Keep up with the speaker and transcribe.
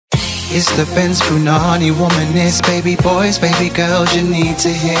It's the Benz Punani womanist. Baby boys, baby girls, you need to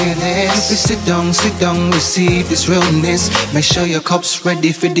hear this. Sit down, receive this realness. Make sure your cup's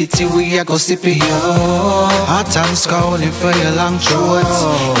ready for the tea. We are go sip it, yo. Hard time scrolling for your long shorts.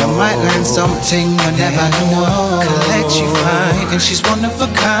 You might learn something you never know. Collect you fine, and she's one of a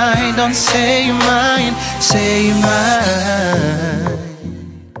kind. Don't say you're mine, say you're mine.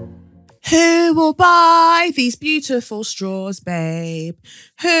 Who will buy these beautiful straws, babe?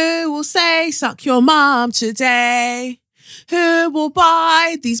 Who will say, suck your mum today? Who will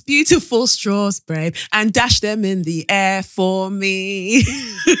buy these beautiful straws, babe, and dash them in the air for me?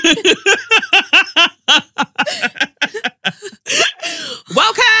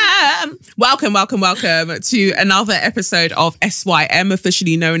 Welcome to another episode of SYM,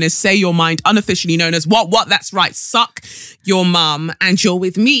 officially known as Say Your Mind, unofficially known as What? That's right, Suck Your Mum. And you're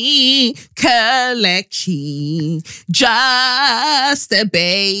with me, Kelechi, just a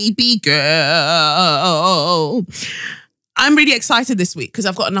baby girl. I'm really excited this week because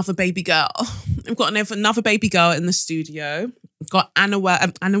I've got another baby girl. I've got another baby girl in the studio. I've got Annabel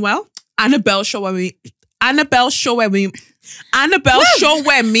Sowemimo.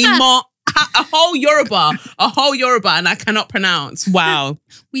 A whole Yoruba, and I cannot pronounce. Wow.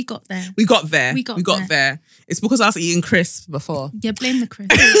 We got there. We got there. It's because I was eating crisps before. Yeah, blame the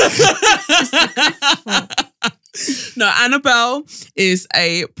crisps. No, Annabel is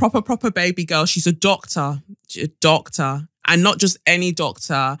a proper baby girl. She's a doctor. And not just any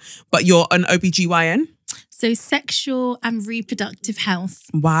doctor, but you're an OBGYN. So sexual and reproductive health.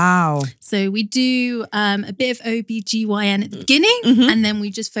 Wow. So we do a bit of OBGYN at the beginning, and then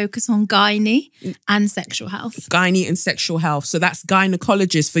we just focus on gynae and sexual health. Gynae and sexual health. So that's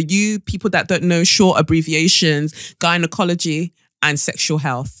gynecologist. For you people that don't know short abbreviations, gynecology and sexual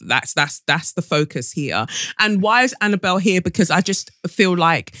health. That's the focus here. And why is Annabel here? Because I just feel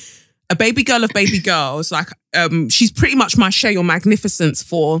like a baby girl of baby girls, like she's pretty much my share your magnificence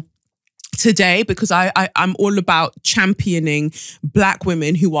for today, because I'm all about championing Black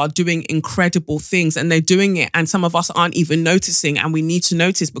women who are doing incredible things, and they're doing it, and some of us aren't even noticing, and we need to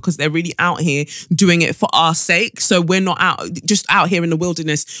notice because they're really out here doing it for our sake. So we're not just out here in the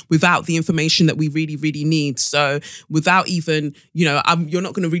wilderness without the information that we really, really need. So without even, you're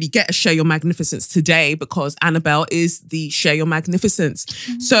not going to really get a share your magnificence today because Annabel is the share your magnificence.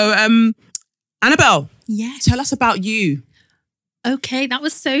 So Annabel, yes, tell us about you. Okay, that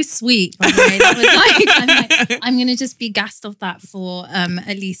was so sweet, by the way. That was I'm going to just be gassed off that for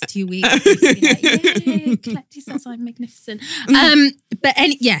at least 2 weeks. Kelechi says I'm magnificent.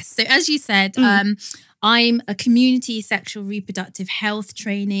 Yes, so as you said, I'm a community sexual reproductive health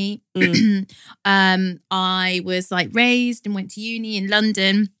trainee. I was raised and went to uni in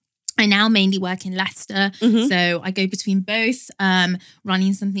London. I now mainly work in Leicester. So I go between both,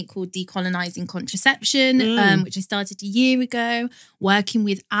 running something called Decolonizing Contraception, which I started a year ago, working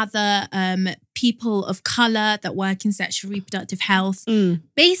with other people of colour that work in sexual reproductive health,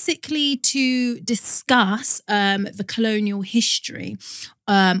 basically to discuss the colonial history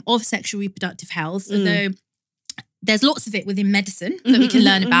of sexual reproductive health, although there's lots of it within medicine that we can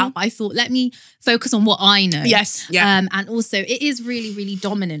learn about, but I thought, let me focus on what I know. Yes, yeah. And also, it is really, really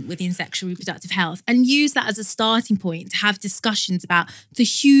dominant within sexual reproductive health, and use that as a starting point to have discussions about the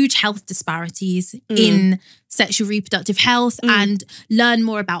huge health disparities in sexual reproductive health, and learn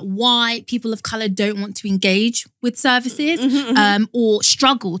more about why people of colour don't want to engage with services or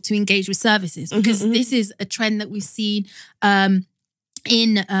struggle to engage with services, because this is a trend that we've seen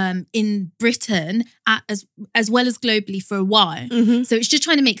in Britain as well as globally for a while. So it's just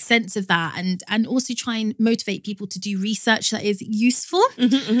trying to make sense of that, and also try and motivate people to do research that is useful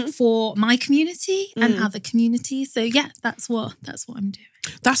for my community and other communities. So yeah, that's what I'm doing.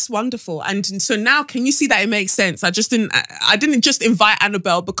 That's wonderful. And so now, can you see that it makes sense? I didn't just invite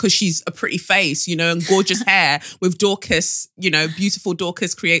Annabel because she's a pretty face, and gorgeous hair with Dorcas, beautiful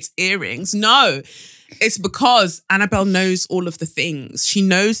Dorcas creates earrings. No. It's because Annabel knows all of the things. She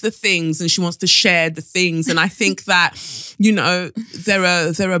knows the things and she wants to share the things. And I think that, there are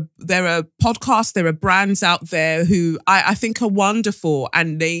podcasts, there are brands out there who I think are wonderful,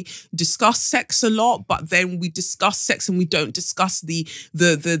 and they discuss sex a lot, but then we discuss sex and we don't discuss the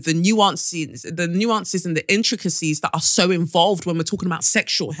nuances and the intricacies that are so involved when we're talking about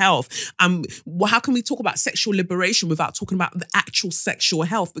sexual health. How can we talk about sexual liberation without talking about the actual sexual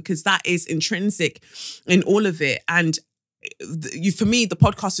health? Because that is intrinsic in all of it. And for me, the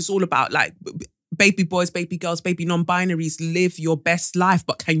podcast is all about baby boys, baby girls, baby non-binaries, live your best life,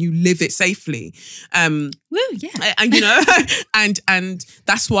 but can you live it safely? Woo, yeah. And, you know, and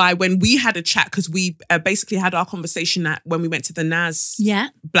that's why when we had a chat, because we basically had our conversation when we went to the NAS,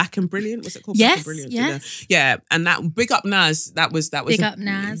 Black and Brilliant, was it called? Yes, Black and Brilliant? yes. Yeah, and that big up NAS. That was Big up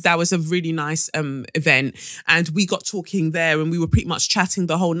NAS. That was a really nice event, and we got talking there, and we were pretty much chatting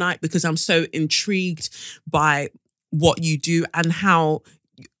the whole night because I'm so intrigued by what you do and how.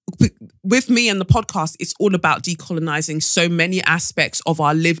 With me and the podcast, it's all about decolonizing so many aspects of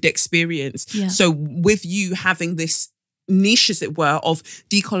our lived experience. Yeah. So with you having this niche, as it were, of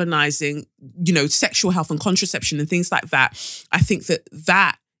decolonizing, you know, sexual health and contraception and things like that, I think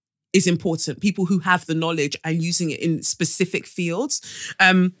that is important. People who have the knowledge and using it in specific fields.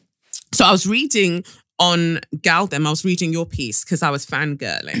 So I was reading on Galdem, I was reading your piece because I was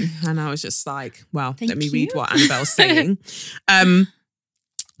fangirling and I was just like, well, let me read what Annabelle's saying.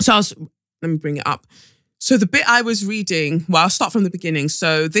 Let me bring it up. So the bit I was reading, well, I'll start from the beginning.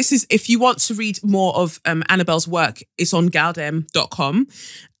 So this is, if you want to read more of Annabelle's work, it's on galdem.com.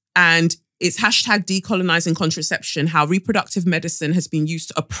 And it's #decolonizing contraception, how reproductive medicine has been used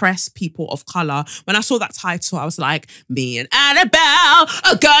to oppress people of color. When I saw that title, I was like, me and Annabelle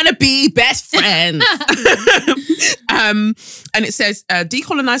are gonna be best friends. And it says,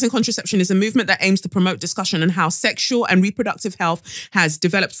 decolonizing contraception is a movement that aims to promote discussion on how sexual and reproductive health has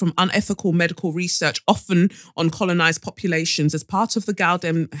developed from unethical medical research, often on colonized populations. As part of the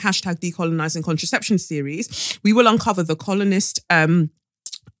Galdem #decolonizing contraception series, we will uncover the colonist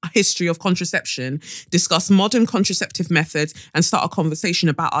history of contraception, discuss modern contraceptive methods, and start a conversation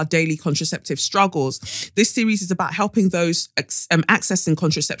about our daily contraceptive struggles. This series is about helping those accessing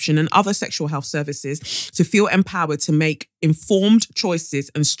contraception and other sexual health services to feel empowered to make informed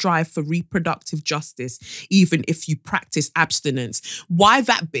choices and strive for reproductive justice, even if you practice abstinence. Why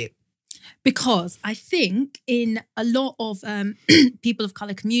that bit? Because I think in a lot of people of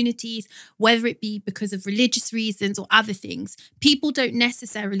colour communities, whether it be because of religious reasons or other things, people don't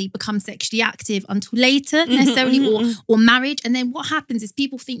necessarily become sexually active until later, necessarily, or marriage. And then what happens is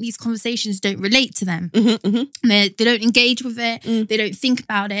people think these conversations don't relate to them. They don't engage with it. They don't think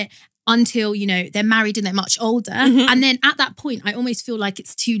about it until, you know, they're married and they're much older. And then at that point, I almost feel like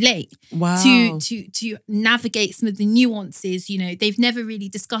it's too late to navigate some of the nuances. You know, they've never really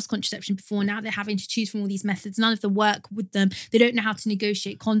discussed contraception before. Now they're having to choose from all these methods. None of the work with them. They don't know how to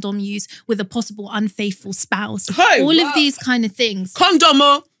negotiate condom use with a possible unfaithful spouse. All of these kind of things.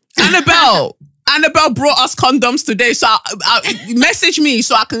 Condomo, Annabelle brought us condoms today, so I message me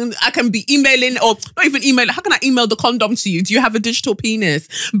so I can be emailing, or not even email. How can I email the condom to you? Do you have a digital penis?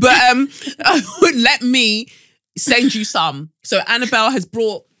 But let me send you some. So Annabelle has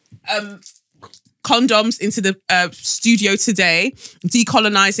brought condoms into the studio today.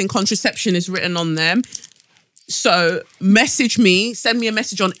 Decolonizing contraception is written on them. So message me, send me a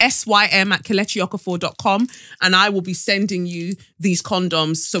message on SYM@kelechiokafor.com, and I will be sending you these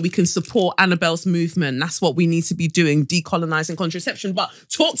condoms so we can support Annabelle's movement. That's what we need to be doing, decolonizing contraception. But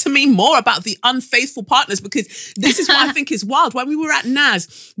talk to me more about the unfaithful partners, because this is what I think is wild. When we were at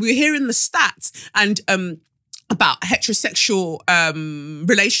NAS, we were hearing the stats and about heterosexual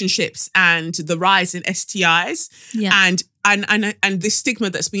relationships and the rise in STIs and this stigma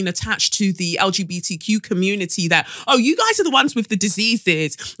that's been attached to the LGBTQ community that, oh, you guys are the ones with the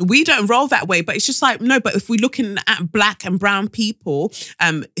diseases. We don't roll that way. But it's just like, no, but if we're looking at black and brown people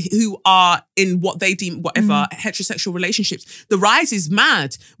who are in what they deem whatever heterosexual relationships, the rise is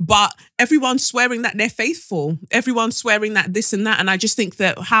mad. But everyone's swearing that they're faithful. Everyone's swearing that this and that. And I just think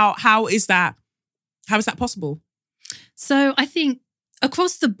that how is that possible? So I think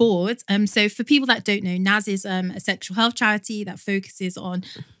across the board, so for people that don't know, NAS is a sexual health charity that focuses on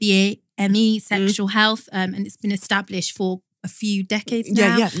BAME, sexual health, and it's been established for a few decades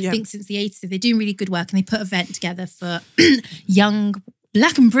now. I think since the 80s. So they're doing really good work, and they put an event together for young,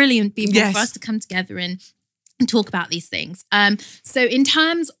 black and brilliant people for us to come together and talk about these things. So in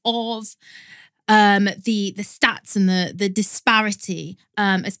terms of the stats and the disparity,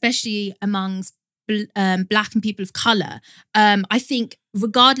 especially amongst black and people of colour, I think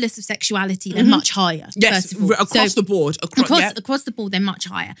regardless of sexuality, they're much higher. Yes, across the board. Across the board, they're much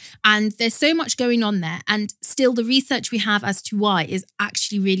higher. And there's so much going on there. And still the research we have as to why is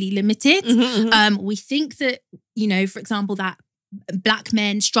actually really limited. We think that, you know, for example, that black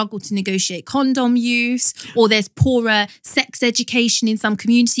men struggle to negotiate condom use, or there's poorer sex education in some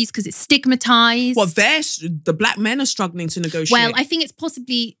communities because it's stigmatized. Well, the black men are struggling to negotiate. Well, I think it's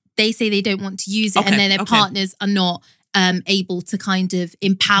possibly they say they don't want to use it, and then their partners are not able to kind of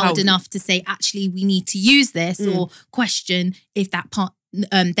empowered enough to say, actually, we need to use this, or question if that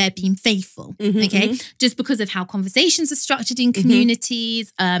they're being faithful, okay? Just because of how conversations are structured in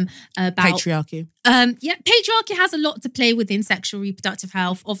communities, about patriarchy. Patriarchy has a lot to play within sexual reproductive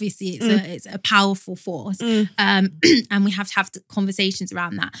health. Obviously, it's a powerful force, and we have to have conversations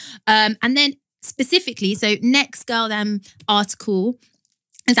around that. And then specifically, so Next Girl Them article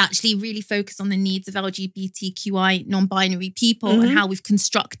is actually really focused on the needs of LGBTQI non-binary people and how we've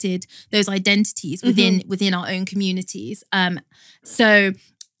constructed those identities within our own communities. So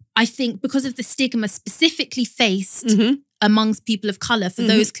I think because of the stigma specifically faced amongst people of colour for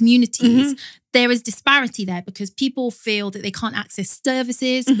those communities, there is disparity there because people feel that they can't access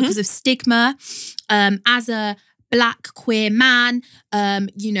services because of stigma. As a Black queer man,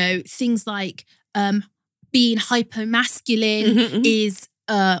 you know, things like being hypomasculine is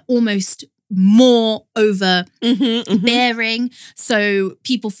almost more overbearing. So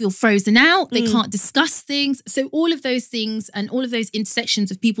people feel frozen out. They can't discuss things. So all of those things and all of those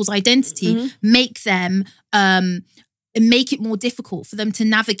intersections of people's identity make them, make it more difficult for them to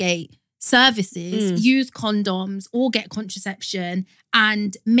navigate services, use condoms or get contraception,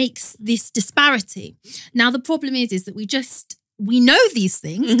 and makes this disparity. Now, the problem is that we know these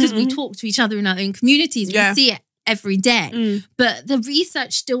things because we talk to each other in our own communities. We see it every day. But the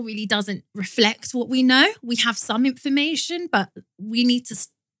research still really doesn't reflect what we know. We have some information, but we need to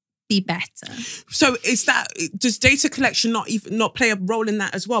be better. So does data collection not play a role in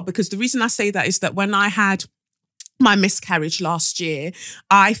that as well? Because the reason I say that is that when I had my miscarriage last year,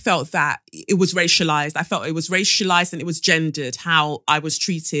 I felt that it was racialized. I felt it was racialized and it was gendered, how I was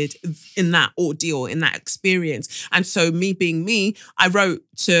treated in that ordeal, in that experience. And so me being me, I wrote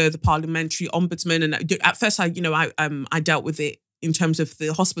to the parliamentary ombudsman, and at first I dealt with it in terms of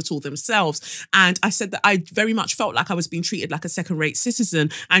the hospital themselves. And I said that I very much felt like I was being treated like a second-rate citizen.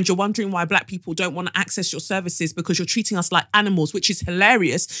 And you're wondering why Black people don't want to access your services because you're treating us like animals, which is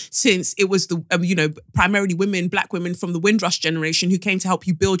hilarious since it was the, primarily Black women from the Windrush generation who came to help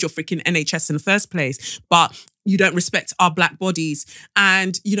you build your freaking NHS in the first place. But you don't respect our Black bodies.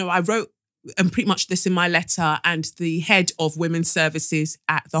 And, I wrote pretty much this in my letter, and the head of women's services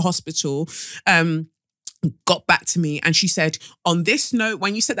at the hospital, got back to me, and she said, on this note,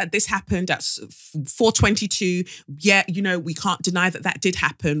 when you said that this happened at 4:22, we can't deny that did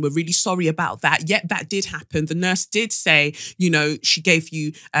happen. We're really sorry about that. Yet that did happen. The nurse did say, she gave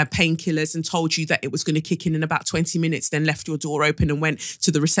you painkillers and told you that it was going to kick in about 20 minutes, then left your door open and went to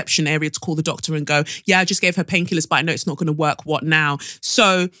the reception area to call the doctor and go, I just gave her painkillers, but I know it's not going to work. What now?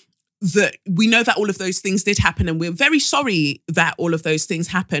 So we know that all of those things did happen, and we're very sorry that all of those things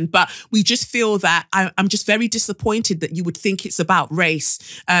happened, but we just feel that I'm just very disappointed that you would think it's about race,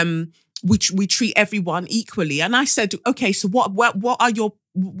 which we treat everyone equally. And I said, okay, so what are your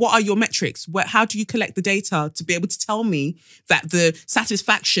metrics? How do you collect the data to be able to tell me that the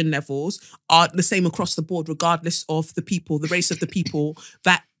satisfaction levels are the same across the board, regardless of the race of the people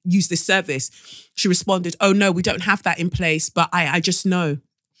that use this service? She responded, oh no, we don't have that in place, but I just know.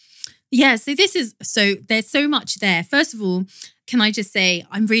 Yeah, so there's so much there. First of all, can I just say,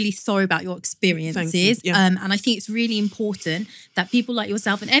 I'm really sorry about your experiences. Thank you. Yeah. And I think it's really important that people like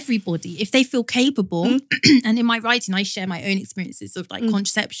yourself and everybody, if they feel capable, and in my writing, I share my own experiences of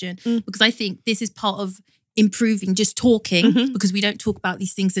contraception, because I think this is part of improving just talking, because we don't talk about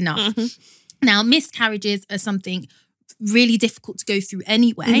these things enough. Now, miscarriages are something really difficult to go through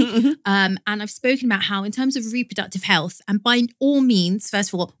anyway. And I've spoken about how in terms of reproductive health, and by all means,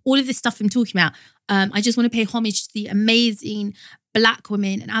 first of all of this stuff I'm talking about, I just want to pay homage to the amazing Black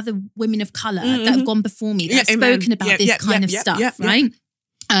women and other women of colour that have gone before me, that have spoken about this kind of stuff, right?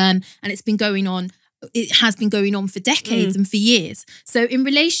 And it's been going on, it has been going on for decades and for years. So in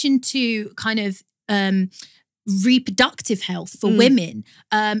relation to kind of reproductive health for women,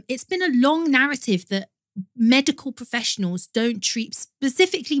 it's been a long narrative that medical professionals don't treat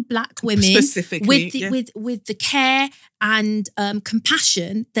specifically Black women with the care and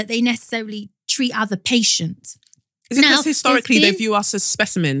compassion that they necessarily treat other patients. Is it because historically they view us as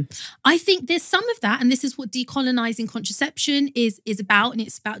specimen? I think there's some of that, and this is what decolonizing contraception is about, and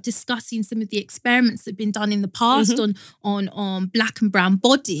it's about discussing some of the experiments that have been done in the past on Black and brown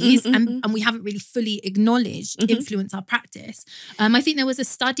bodies, and we haven't really fully acknowledged influence our practice. I think there was a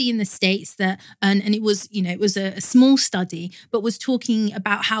study in the States that, and it was a small study, but was talking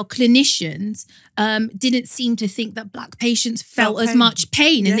about how clinicians didn't seem to think that Black patients felt as much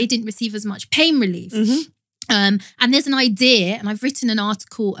pain, and they didn't receive as much pain relief. And there's an idea, and I've written an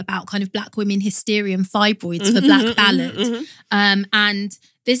article about kind of black women hysteria and fibroids for Black Ballad. And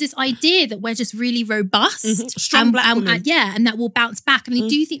there's this idea that we're just really robust. Strong black women. And that will bounce back. And I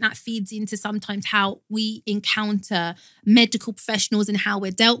do think that feeds into sometimes how we encounter medical professionals and how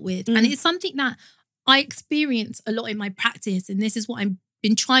we're dealt with. And it's something that I experience a lot in my practice. And this is what I've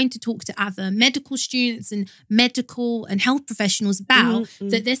been trying to talk to other medical students and medical and health professionals about,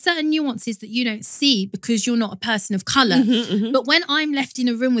 that there's certain nuances that you don't see because you're not a person of colour. But when I'm left in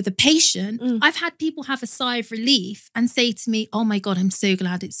a room with a patient, I've had people have a sigh of relief and say to me, oh my God, I'm so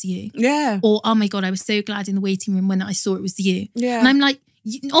glad it's you. Yeah. Or, oh my God, I was so glad in the waiting room when I saw it was you. Yeah. And I'm like,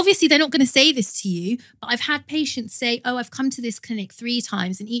 obviously they're not going to say this to you, but I've had patients say, oh, I've come to this clinic 3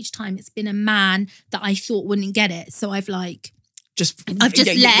 times and each time it's been a man that I thought wouldn't get it. So I've left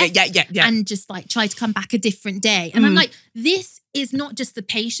and just like tried to come back a different day. And I'm like, this is not just the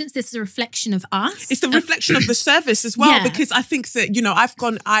patients, this is a reflection of us. It's the reflection of the service as well, because I think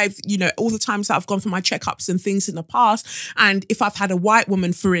that, all the times that I've gone for my checkups and things in the past, and if I've had a white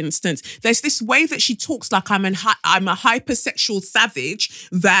woman, for instance, there's this way that she talks like I'm a hypersexual savage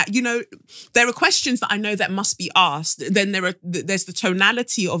that, there are questions that I know that must be asked. Then there's the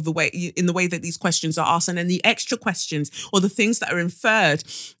tonality of the way, in the way that these questions are asked, and then the extra questions or the things that are inferred.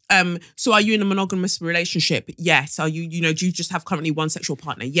 So are you in a monogamous relationship? Yes. Are you, do you just have currently one sexual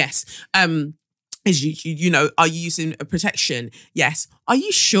partner? Yes. Are you using a protection? Yes. Are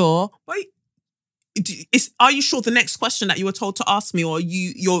you sure? Are you sure the next question that you were told to ask me, or are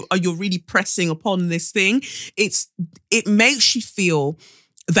you really pressing upon this thing? It makes you feel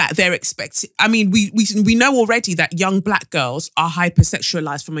that they're expecting. I mean, we know already that young black girls are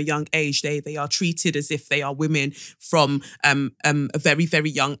hypersexualized from a young age. They are treated as if they are women from a very, very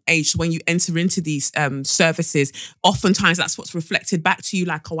young age. So when you enter into these services, oftentimes that's what's reflected back to you,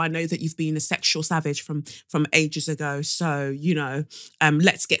 like, oh, I know that you've been a sexual savage from ages ago. So,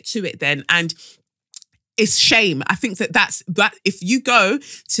 let's get to it then. And it's shame. I think that if you go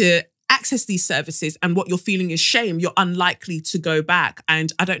to access these services and what you're feeling is shame, you're unlikely to go back.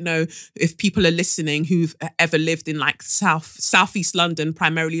 And I don't know if people are listening who've ever lived in like southeast London,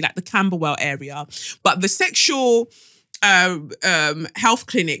 primarily like the Camberwell area, but the sexual health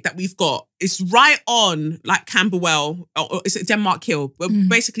clinic that we've got is right on like Camberwell, or is it Denmark Hill?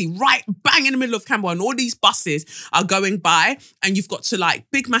 Basically right bang in the middle of Camberwell, and all these buses are going by, and you've got to like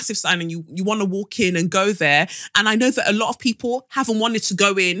big massive sign, and you want to walk in and go there. And I know that a lot of people haven't wanted to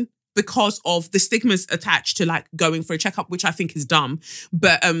go in because of the stigmas attached to like going for a checkup, which I think is dumb.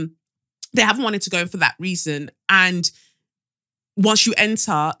 But they haven't wanted to go in for that reason. And once you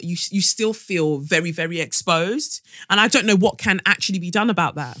enter, you still feel very, very exposed. And I don't know what can actually be done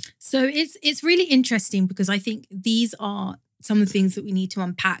about that. So it's really interesting, because I think these are some of the things that we need to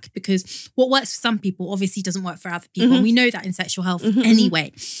unpack, because what works for some people obviously doesn't work for other people. And we know that in sexual health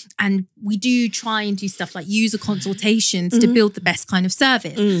anyway. And we do try and do stuff like user consultations to build the best kind of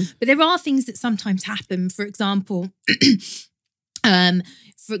service. But there are things that sometimes happen. For example,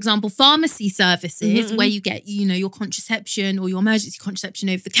 pharmacy services where you get, your contraception or your emergency contraception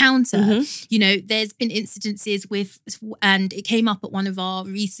over the counter. There's been incidences and it came up at one of our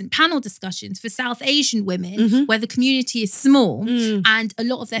recent panel discussions for South Asian women where the community is small and a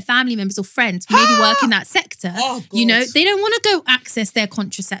lot of their family members or friends maybe work in that sector. They don't want to go access their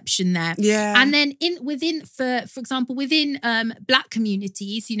contraception there. And then for example, within black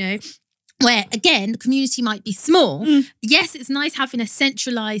communities, where, again, the community might be small. Yes, it's nice having a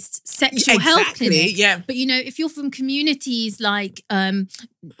centralised sexual health clinic. But, if you're from communities like a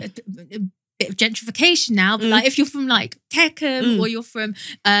bit of gentrification now, but like if you're from like Peckham or you're from,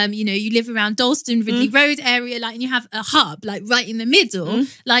 you live around Dalston, Ridley Road area, like, and you have a hub like right in the middle,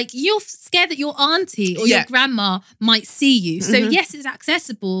 like you're scared that your auntie or your grandma might see you. So yes, it's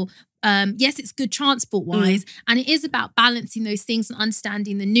accessible. Yes, it's good transport-wise, and it is about balancing those things and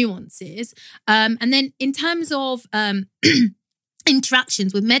understanding the nuances. And then in terms of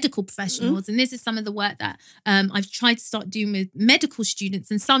interactions with medical professionals, and this is some of the work that I've tried to start doing with medical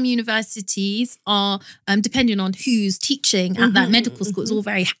students, and some universities are, depending on who's teaching at that medical school, it's all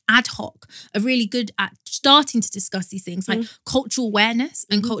very ad hoc, are really good at starting to discuss these things like cultural awareness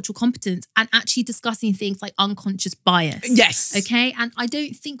and cultural competence, and actually discussing things like unconscious bias. Yes. Okay. And I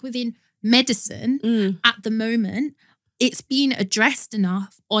don't think within medicine at the moment it's been addressed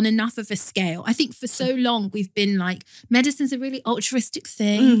on enough of a scale. I think for so long we've been like, medicine's a really altruistic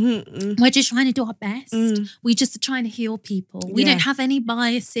thing. We're just trying to do our best. We just are trying to heal people. We don't have any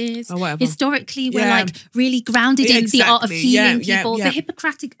biases. Historically, we're like really grounded in the art of healing people. The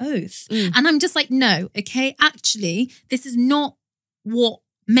Hippocratic Oath. And I'm just like, no, okay, actually, this is not what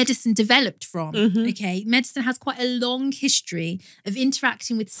medicine developed from. Okay, medicine has quite a long history of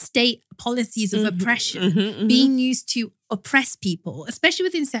interacting with state policies of oppression, being used to oppress people, especially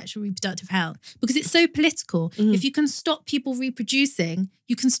within sexual reproductive health, because it's so political. If you can stop people reproducing,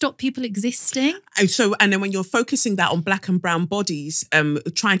 you can stop people existing. And then when you're focusing that on black and brown bodies,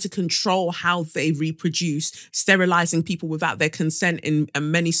 trying to control how they reproduce, sterilizing people without their consent in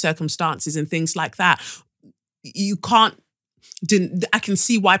many circumstances and things like that, you can't. I can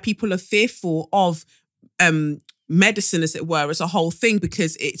see why people are fearful of medicine, as it were, as a whole thing,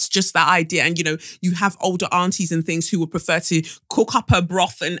 because it's just that idea. And, you have older aunties and things who would prefer to cook up a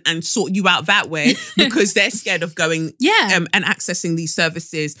broth and sort you out that way because they're scared of going and accessing these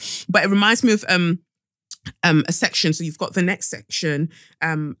services. But it reminds me of a section. So you've got the next section.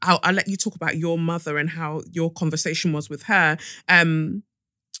 I'll let you talk about your mother and how your conversation was with her.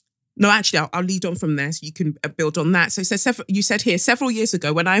 No, actually, I'll lead on from there so you can build on that. So you said here, several years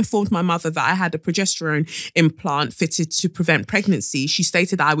ago, when I informed my mother that I had a progesterone implant fitted to prevent pregnancy, she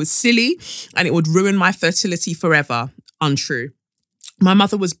stated that I was silly and it would ruin my fertility forever. Untrue. My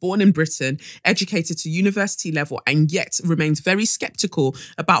mother was born in Britain, educated to university level, and yet remains very skeptical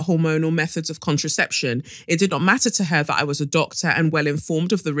about hormonal methods of contraception. It did not matter to her that I was a doctor and well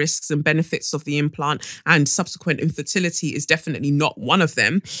informed of the risks and benefits of the implant, and subsequent infertility is definitely not one of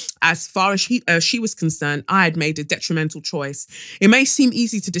them. As far as she was concerned, I had made a detrimental choice. It may seem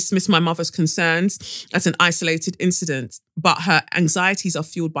easy to dismiss my mother's concerns as an isolated incident, but her anxieties are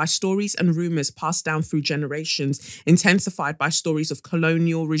fueled by stories and rumours passed down through generations, intensified by stories of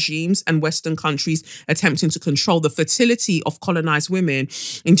colonial regimes and Western countries attempting to control the fertility of colonized women.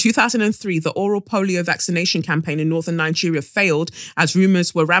 In 2003, the oral polio vaccination campaign in northern Nigeria failed as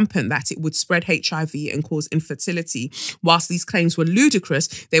rumours were rampant that it would spread HIV and cause infertility. Whilst these claims were ludicrous,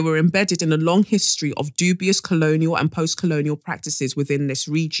 they were embedded in a long history of dubious colonial and post-colonial practices within this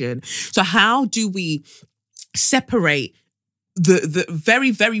region. So how do we separate the very,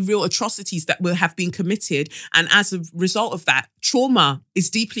 very real atrocities that will have been committed, and as a result of that, trauma is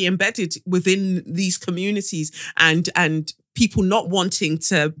deeply embedded within these communities, and people not wanting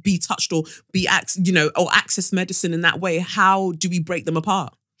to be touched or or access medicine in that way? How do we break them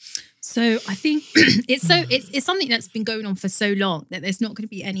apart? So I think it's something that's been going on for so long that there's not going to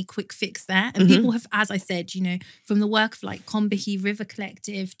be any quick fix there. And people have, as I said, from the work of like Combahee River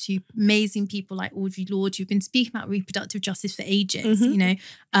Collective to amazing people like Audre Lorde, who've been speaking about reproductive justice for ages,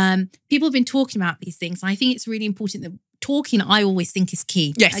 people have been talking about these things. And I think it's really important that talking, I always think, is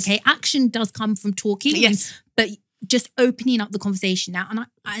key. Yes. Okay. Action does come from talking. Yes. But just opening up the conversation now.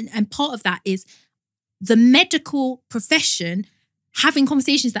 And part of that is the medical profession having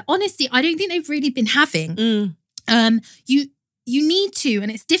conversations that honestly I don't think they've really been having. You need to,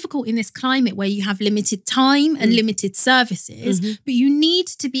 and it's difficult in this climate where you have limited time and limited services, but you need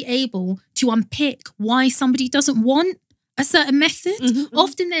to be able to unpick why somebody doesn't want a certain method.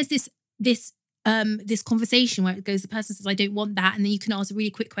 Often there's this conversation where it goes, the person says, I don't want that. And then you can ask a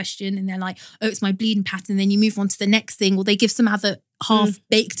really quick question and they're like, oh, it's my bleeding pattern. And then you move on to the next thing, or they give some other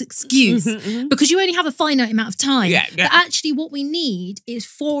half-baked excuse because you only have a finite amount of time. But actually what we need is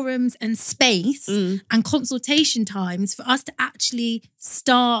forums and space and consultation times for us to actually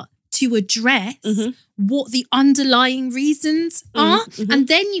start to address what the underlying reasons are. And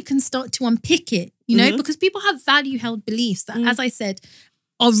then you can start to unpick it, because people have value-held beliefs that, as I said,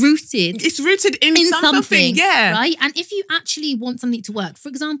 are rooted. It's rooted in something, right? And if you actually want something to work, for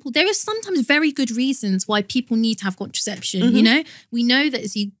example, there are sometimes very good reasons why people need to have contraception. We know that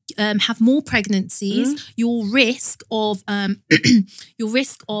as you have more pregnancies, your risk of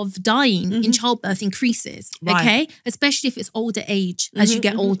dying in childbirth increases. Right. Okay, especially if it's older age as you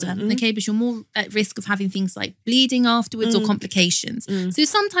get older. Okay, but you're more at risk of having things like bleeding afterwards or complications. So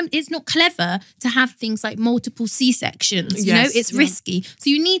sometimes it's not clever to have things like multiple C-sections. It's risky.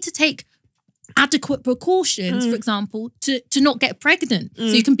 So you need to take adequate precautions, for example, to not get pregnant. So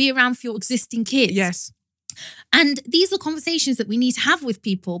you can be around for your existing kids. Yes. And these are conversations that we need to have with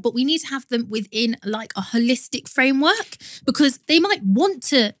people, but we need to have them within like a holistic framework, because they might want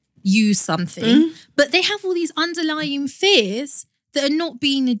to use something, but they have all these underlying fears that are not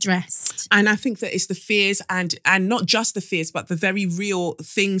being addressed. And I think that it's the fears and not just the fears, but the very real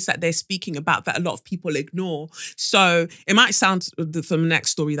things that they're speaking about that a lot of people ignore. So it might sound from the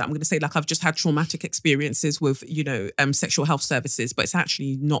next story that I'm going to say, like I've just had traumatic experiences with, sexual health services, but it's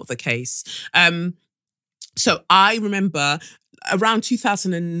actually not the case. So I remember around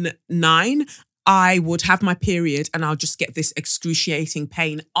 2009, I would have my period and I'll just get this excruciating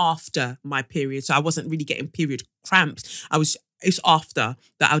pain after my period. So I wasn't really getting period cramps. I was it's after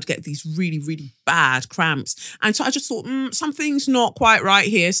that I would get these really, really bad cramps. And so I just thought, something's not quite right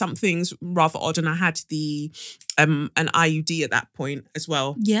here. Something's rather odd. And I had an IUD at that point as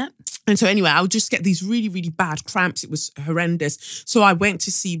well. Yeah. And so anyway, I would just get these really, really bad cramps. It was horrendous. So I went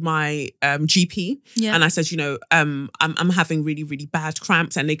to see my GP and I said, I'm having really, really bad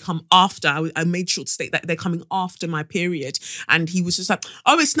cramps and they come after. I made sure to state that they're coming after my period. And he was just like,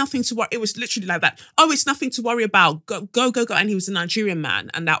 oh, it's nothing to worry. It was literally like that. Oh, it's nothing to worry about. Go. And he was a Nigerian man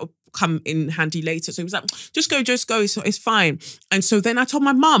and that would come in handy later. So he was like, just go. So it's fine. And so then I told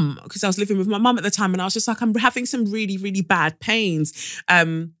my mum, because I was living with my mum at the time, and I was just like, I'm having some really, really bad pains.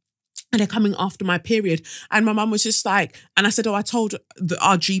 And they're coming after my period. And my mum was just like, and I said, I told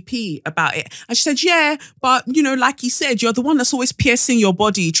our GP about it. And she said, yeah, but, like you said, you're the one that's always piercing your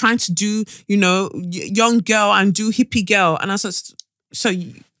body, trying to do, young girl and do hippie girl. And I said, so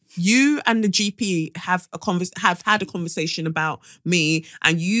you and the GP have had a conversation about me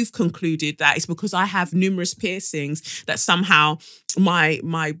and you've concluded that it's because I have numerous piercings that somehow my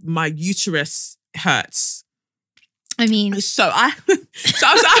uterus hurts. I mean, I was so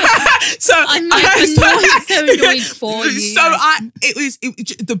annoyed for you. So it was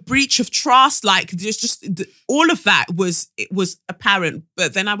the breach of trust, like just all of that was apparent.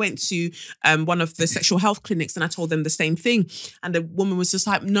 But then I went to one of the sexual health clinics and I told them the same thing, and the woman was just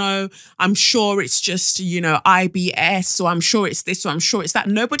like, "No, I'm sure it's just IBS, or I'm sure it's this, or I'm sure it's that."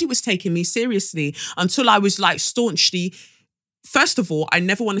 Nobody was taking me seriously until I was like staunchly. First of all, I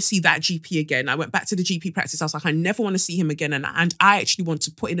never want to see that GP again. I went back to the GP practice. I was like, I never want to see him again. And I actually want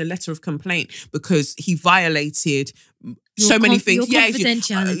to put in a letter of complaint because he violated so many things. Your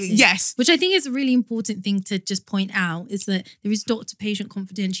confidentiality. Yes. Which I think is a really important thing to just point out, is that there is doctor-patient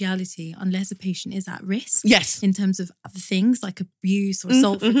confidentiality unless a patient is at risk. Yes. In terms of other things like abuse or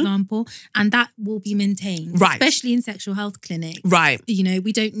assault, for example. And that will be maintained. Right. Especially in sexual health clinics. Right.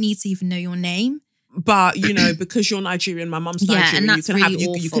 We don't need to even know your name. But because you're Nigerian, my mum's Nigerian, and that's you can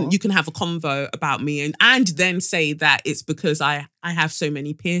really you can have a convo about me and then say that it's because I have so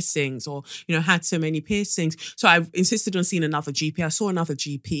many piercings or had so many piercings. So I insisted on seeing another GP. I saw another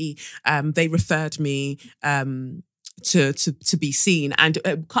GP. They referred me to be seen, and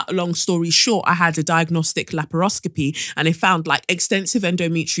cut a long story short, I had a diagnostic laparoscopy and they found like extensive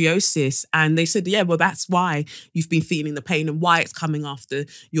endometriosis, and they said, yeah, well, that's why you've been feeling the pain and why it's coming after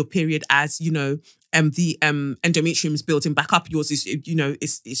your period, as the endometrium is building back up. Yours is,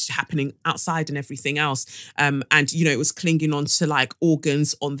 it's happening outside and everything else. And, it was clinging onto like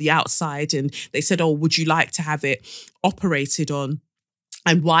organs on the outside. And they said, oh, would you like to have it operated on?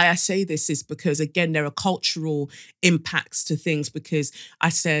 And why I say this is because, again, there are cultural impacts to things, because I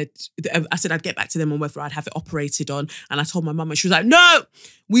said I'd get back to them on whether I'd have it operated on. And I told my mum and she was like, no,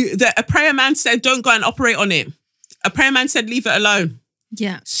 a prayer man said, don't go and operate on it. A prayer man said, leave it alone.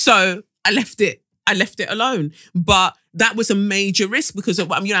 Yeah. So I left it alone. But that was a major risk because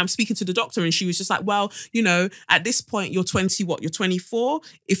of, I'm speaking to the doctor and she was just like, well, at this point, you're 20, you're 24.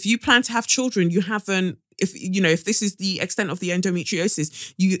 If you plan to have children, you haven't, if this is the extent of the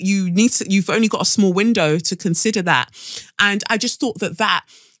endometriosis, you've only got a small window to consider that. And I just thought that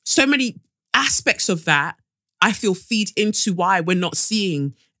so many aspects of that, I feel, feed into why we're not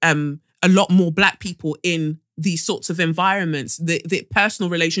seeing a lot more Black people in these sorts of environments, the personal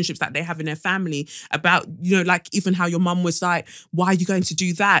relationships that they have in their family, about, like even how your mum was like, why are you going to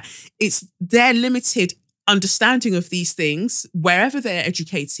do that? It's their limited understanding of these things, wherever they're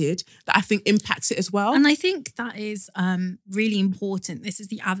educated, that I think impacts it as well. And I think that is really important. This is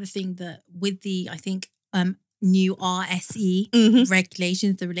the other thing that with the, I think, new RSE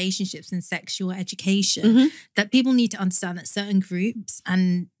regulations, the relationships and sexual education, that people need to understand that certain groups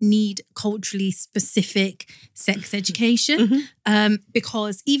and need culturally specific sex education.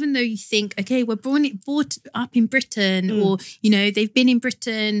 Because even though you think, okay, we're brought up in Britain, or, they've been in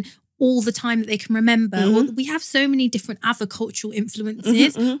Britain all the time that they can remember. Or we have so many different other cultural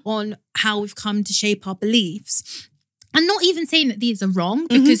influences on how we've come to shape our beliefs. I'm not even saying that these are wrong,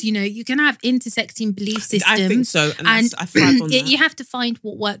 because, you can have intersecting belief systems. I think so. And I thrive on that. You have to find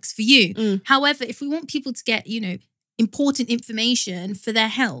what works for you. However, if we want people to get, important information for their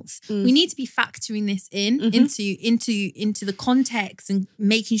health, we need to be factoring this into the context and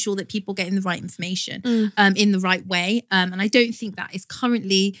making sure that people get in the right information in the right way. And I don't think that is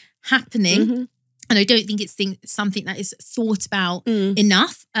currently happening. And I don't think it's something that is thought about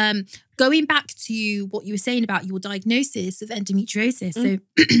enough. Going back to what you were saying about your diagnosis of endometriosis, so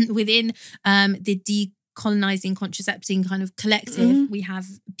within the decolonizing contracepting kind of collective. We have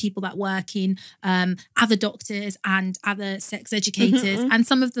people that work in other doctors and other sex educators, and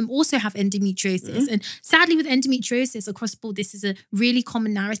some of them also have endometriosis. And sadly, with endometriosis across the board, this is a really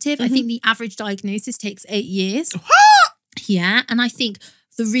common narrative. I think the average diagnosis takes 8 years. Yeah, and I think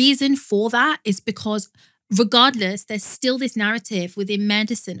the reason for that is because regardless, there's still this narrative within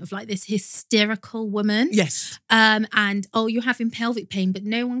medicine of like this hysterical woman. Yes. And, oh, you're having pelvic pain, but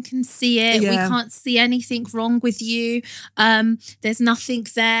no one can see it. Yeah. We can't see anything wrong with you. There's nothing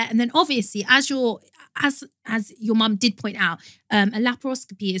there. And then obviously, as your mum did point out, a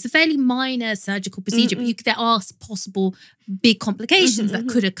laparoscopy is a fairly minor surgical procedure, but there are possible big complications that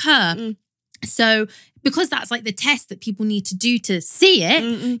could occur. So because that's like the test that people need to do to see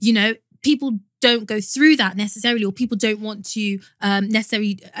it, you know, people don't go through that necessarily, or people don't want to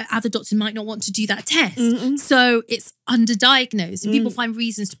necessarily, other doctors might not want to do that test. So it's underdiagnosed and people find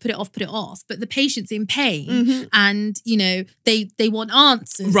reasons to put it off, but the patient's in pain and, you know, they want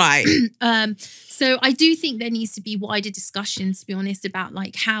answers. Right. So I do think there needs to be wider discussions, to be honest, about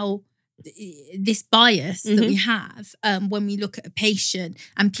like how this bias that we have when we look at a patient,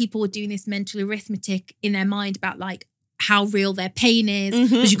 and people are doing this mental arithmetic in their mind about like how real their pain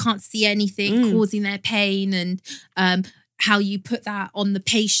is, because you can't see anything causing their pain, and how you put that on the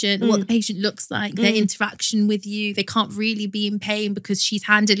patient, what the patient looks like, their interaction with you. They can't really be in pain because she's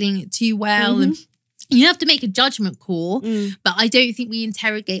handling it too well. And you have to make a judgment call, but I don't think we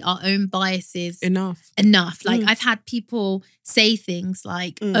interrogate our own biases enough. Like I've had people say things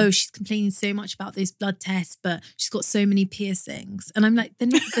like, oh, she's complaining so much about those blood tests, but she's got so many piercings. And I'm like, they're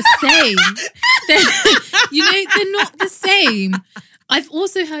not the same. They're not the same. I've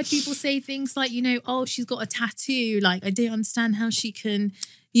also heard people say things like, you know, oh, she's got a tattoo. Like, I don't understand how she can,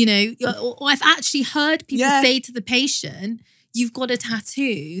 you know, or I've actually heard people say to the patient, you've got a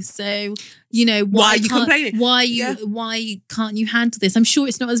tattoo, so you know why are you complaining? Why can't you handle this? I'm sure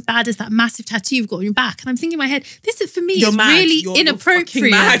it's not as bad as that massive tattoo you've got on your back. And I'm thinking in my head, this is for me. It's really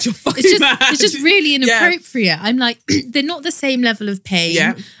inappropriate. You're fucking mad. It's just really inappropriate. I'm like, they're not the same level of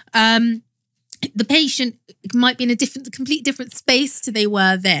pain. The patient might be in a complete different space to they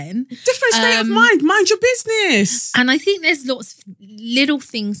were then. Different state of mind. Mind your business. And I think there's lots of little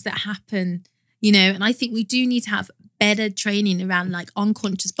things that happen, you know, and I think we do need to have better training around like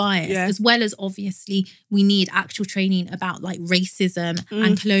unconscious bias, as well as obviously we need actual training about like racism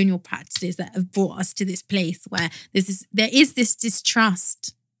and colonial practices that have brought us to this place where there is this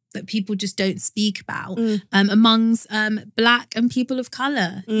distrust that people just don't speak about amongst Black and people of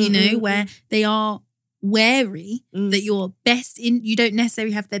colour, you know, where they are wary that you don't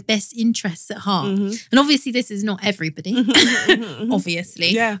necessarily have their best interests at heart. And obviously this is not everybody,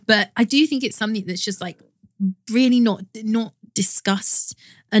 obviously. But I do think it's something that's just like really not discussed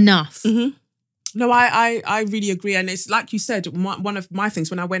enough. No, I really agree. And it's like you said, one of my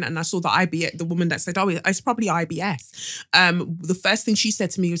things when I went and I saw the IBS, the woman that said, oh, it's probably IBS. The first thing she said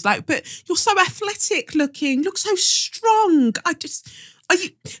to me was like, but you're so athletic looking, look so strong.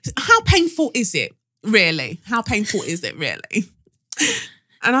 How painful is it really? How painful is it really?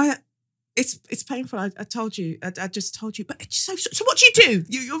 And it's painful. I told you. I just told you. But so what do you do?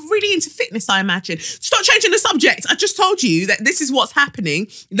 You're really into fitness, I imagine. Stop changing the subject. I just told you that this is what's happening.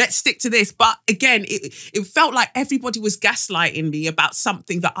 Let's stick to this. But again, it felt like everybody was gaslighting me about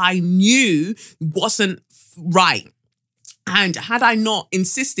something that I knew wasn't right. And had I not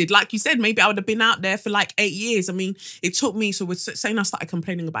insisted, like you said, maybe I would have been out there for like 8 years. I mean, it took me, so we're saying I started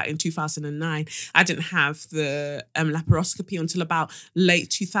complaining about it in 2009. I didn't have the laparoscopy until about late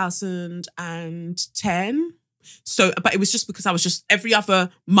 2010. So, but it was just because I was just every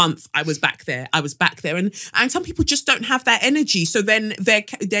other month I was back there. And some people just don't have that energy. So then they're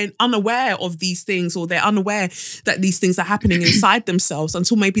unaware of these things, or they're unaware that these things are happening inside themselves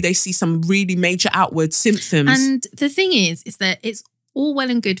until maybe they see some really major outward symptoms. And the thing is that it's all well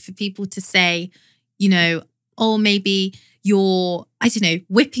and good for people to say, you know, oh, maybe you're, I don't know,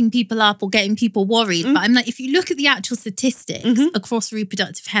 whipping people up or getting people worried. But I'm like, if you look at the actual statistics across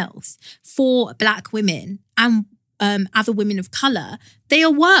reproductive health for Black women and other women of colour, they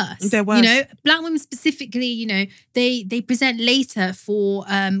are worse. They're worse. You know, Black women specifically, you know, they present later for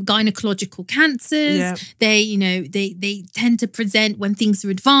gynecological cancers. Yeah. They tend to present when things are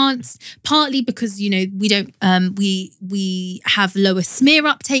advanced, partly because, you know, we don't we have lower smear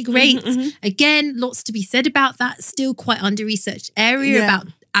uptake rates. Again, lots to be said about that. Still quite under-researched area about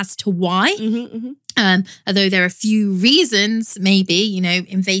as to why. Although there are a few reasons, maybe, you know,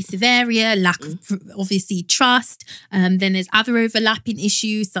 invasive area, lack of obviously trust. Then there's other overlapping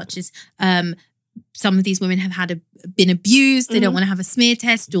issues such as some of these women have been abused. They don't want to have a smear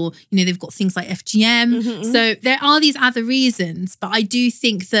test, or, they've got things like FGM. So there are these other reasons, but I do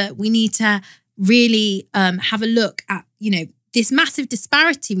think that we need to really have a look at, this massive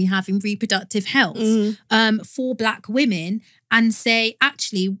disparity we have in reproductive health for Black women, and say,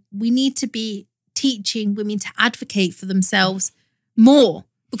 actually, we need to be teaching women to advocate for themselves more.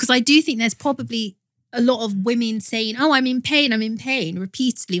 Because I do think there's probably a lot of women saying, oh, I'm in pain,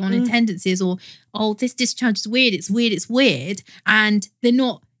 repeatedly on attendances, or, oh, this discharge is weird, it's weird. And they're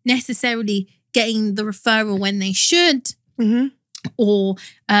not necessarily getting the referral when they should, or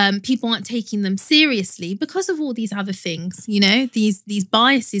people aren't taking them seriously because of all these other things, these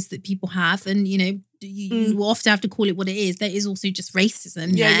biases that people have. And, you often have to call it what it is. There is also just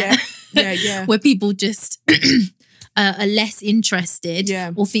racism where people just are less interested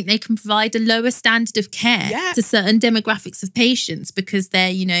or think they can provide a lower standard of care to certain demographics of patients because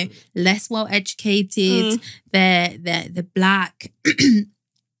they're, less well educated, they're Black,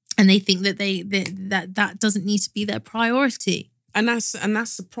 and they think that that doesn't need to be their priority. And that's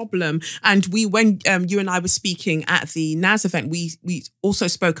the problem. And when you and I were speaking at the NAS event, we also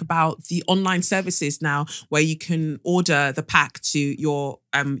spoke about the online services now where you can order the pack to your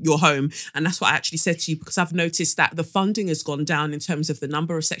home. And that's what I actually said to you, because I've noticed that the funding has gone down in terms of the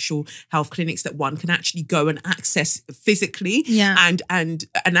number of sexual health clinics that one can actually go and access physically. Yeah. And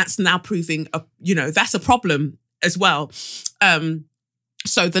that's now proving that's a problem as well.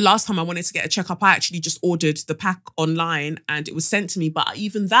 So the last time I wanted to get a checkup, I actually just ordered the pack online and it was sent to me. But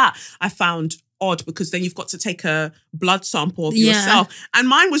even that I found odd, because then you've got to take a blood sample of yourself. And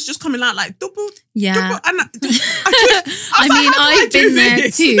mine was just coming out like double. And I've been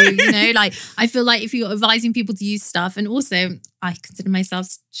there too, like I feel like if you're advising people to use stuff, and also I consider myself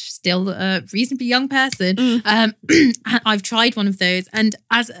still a reasonably young person, I've tried one of those, and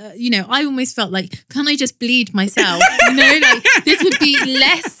as I almost felt like, can't I just bleed myself? Like this would be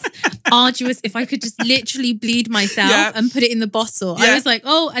less arduous if I could just literally bleed myself and put it in the bottle. I was like,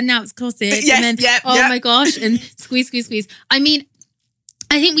 oh, and now it's clotted, and then my gosh, and squeeze.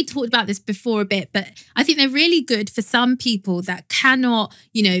 I think we talked about this before a bit, but I think they're really good for some people that cannot,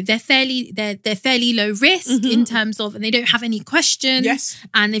 they're fairly low risk in terms of, and they don't have any questions,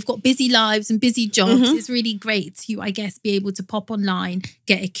 and they've got busy lives and busy jobs. It's really great to, I guess, be able to pop online,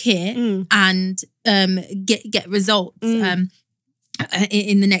 get a kit, and get results.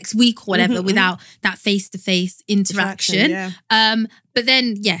 In the next week or whatever, without that face-to-face interaction. But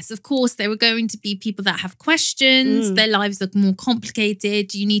then, yes, of course, there are going to be people that have questions. Their lives are more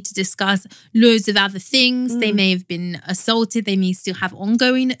complicated. You need to discuss loads of other things. They may have been assaulted. They may still have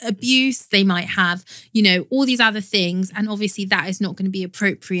ongoing abuse. They might have, all these other things. And obviously that is not going to be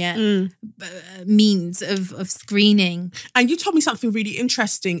appropriate means of screening. And you told me something really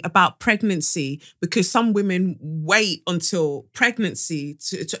interesting about pregnancy, because some women wait until pregnancy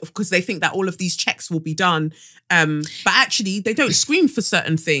because they think that all of these checks will be done. But actually they don't screen for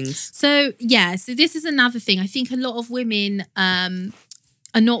certain things. So this is another thing. I think a lot of women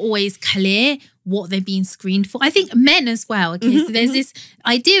are not always clear what they're being screened for. I think men as well. Okay, so there's this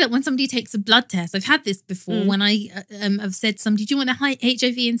idea that when somebody takes a blood test, I've had this before when I have said to somebody, do you want a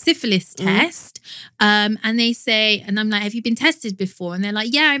HIV and syphilis test? And they say, and I'm like, have you been tested before? And they're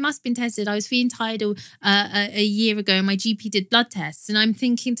like, yeah, I must have been tested. I was feeling tired a year ago and my GP did blood tests. And I'm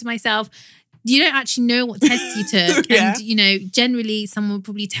thinking to myself, you don't actually know what tests you took. And, generally someone will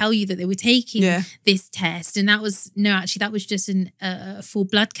probably tell you that they were taking this test. And that was just a full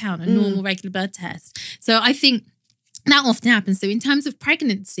blood count, a normal regular blood test. So I think that often happens. So in terms of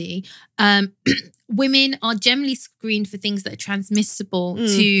pregnancy, women are generally screened for things that are transmissible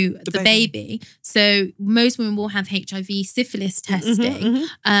to the baby. So most women will have HIV, syphilis testing.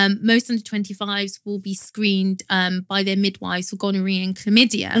 Most under 25s will be screened by their midwives for gonorrhea and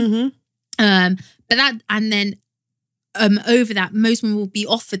chlamydia. But that, and then over that, most women will be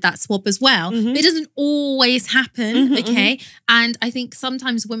offered that swab as well. But it doesn't always happen, okay? And I think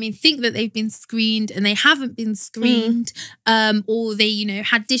sometimes women think that they've been screened and they haven't been screened, or they,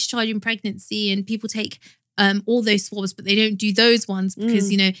 had discharge in pregnancy, and people take all those swabs, but they don't do those ones because,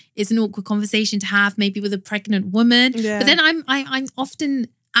 it's an awkward conversation to have maybe with a pregnant woman. But then I'm often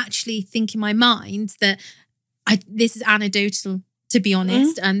actually think in my mind that this is anecdotal, to be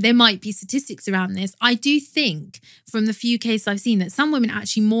honest, and there might be statistics around this. I do think from the few cases I've seen that some women are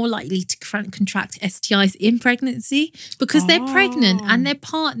actually more likely to contract STIs in pregnancy because they're pregnant and their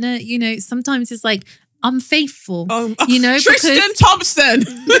partner, sometimes is like unfaithful. Tristan Thompson.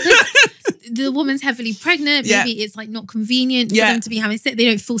 The woman's heavily pregnant. Maybe it's like not convenient for them to be having sex. They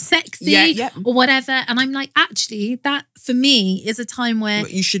don't feel sexy or whatever. And I'm like, actually, that for me is a time where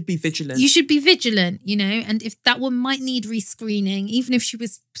you should be vigilant. You should be vigilant, and if that one might need rescreening, even if she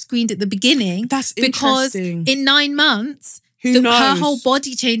was screened at the beginning. That's because interesting. in 9 months, Who knows? Her whole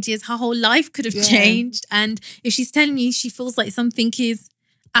body changes, her whole life could have changed. And if she's telling you she feels like something is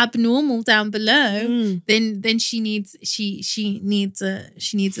abnormal down below, then she needs a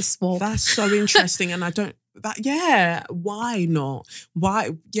swab. That's so interesting. And why not? Why?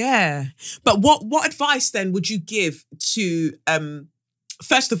 Yeah. But what advice then would you give to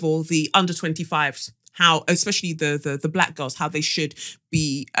first of all the under 25s, how especially the black girls, how they should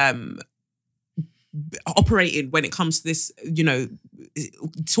be operating when it comes to this,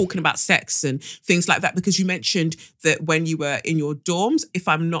 talking about sex and things like that? Because you mentioned that when you were in your dorms, if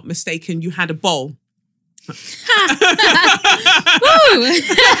I'm not mistaken, you had a bowl.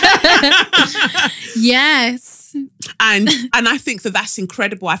 Yes. And I think that's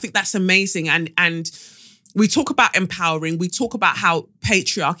incredible. I think that's amazing. And we talk about empowering. We talk about how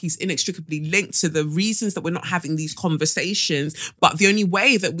patriarchy is inextricably linked to the reasons that we're not having these conversations. But the only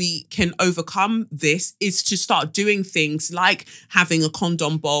way that we can overcome this is to start doing things like having a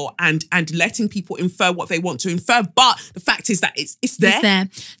condom bowl and letting people infer what they want to infer. But the fact is that it's there. It's there.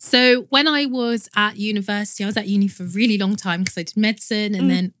 So when I was at university, I was at uni for a really long time because I did medicine and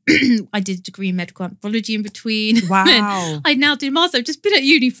then I did a degree in medical anthropology in between. Wow. I now do a master. I've just been at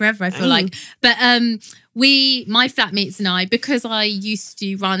uni forever, I feel like. But my flatmates and I, because I used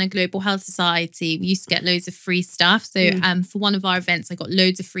to run a global health society, we used to get loads of free stuff. So for one of our events, I got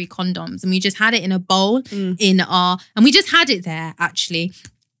loads of free condoms and we just had it in a bowl and we just had it there actually.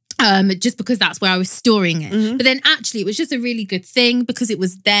 Just because that's where I was storing it. But then actually it was just a really good thing because it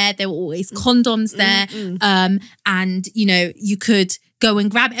was there. There were always condoms there. And, you could go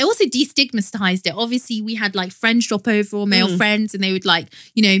and grab it. It also destigmatized it. Obviously, we had like friends drop over or male friends and they would like,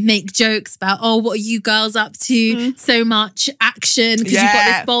 make jokes about, oh, what are you girls up to? So much action because you've got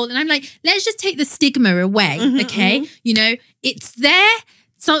this bowl. And I'm like, let's just take the stigma away, okay? It's there.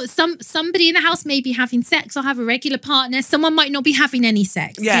 So somebody in the house may be having sex or have a regular partner. Someone might not be having any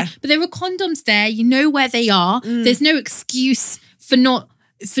sex. Yeah. But there are condoms there. You know where they are. There's no excuse for not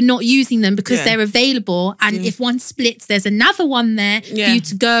using them because they're available. And if one splits, there's another one there for you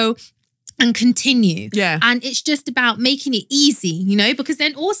to go and continue. Yeah. And it's just about making it easy, because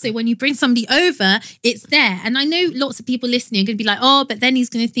then also when you bring somebody over, it's there. And I know lots of people listening are going to be like, oh, but then he's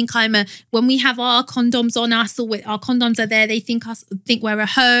going to think when we have our condoms on us or our condoms are there, they think we're a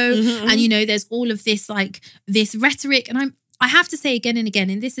hoe. And, there's all of this, like this rhetoric. And I have to say again and again,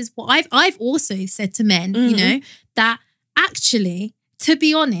 and this is what I've also said to men, that actually, to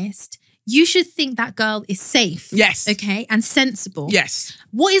be honest, you should think that girl is safe. Yes. Okay. And sensible. Yes.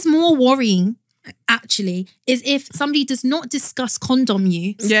 What is more worrying, actually, is if somebody does not discuss condom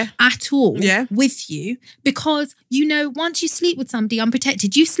use at all with you because, once you sleep with somebody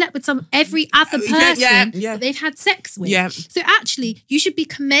unprotected, you slept with every other person that they've had sex with. Yeah. So actually, you should be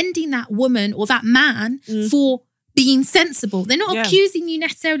commending that woman or that man for being sensible. They're not accusing you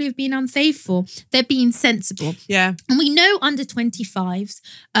necessarily of being unfaithful. They're being sensible. Yeah. And we know under 25s,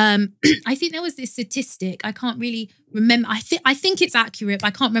 I think there was this statistic, I can't really remember. I think it's accurate, but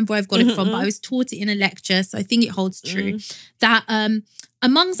I can't remember where I've got it from, but I was taught it in a lecture, so I think it holds true, that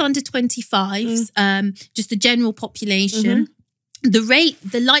amongst under 25s, just the general population, the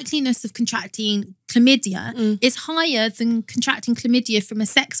likeliness of contracting chlamydia is higher than contracting chlamydia from a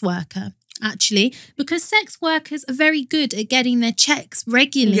sex worker. Actually, because sex workers are very good at getting their checks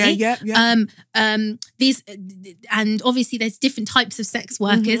regularly. These and obviously there's different types of sex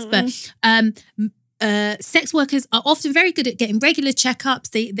workers, but sex workers are often very good at getting regular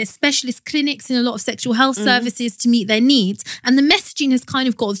checkups. There's specialist clinics in a lot of sexual health services to meet their needs, and the messaging has kind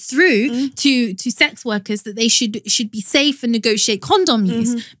of got through to sex workers that they should be safe and negotiate condom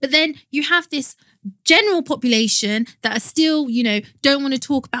use. But then you have this general population that are still, don't want to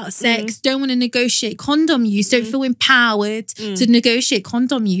talk about sex, don't want to negotiate condom use, don't feel empowered to negotiate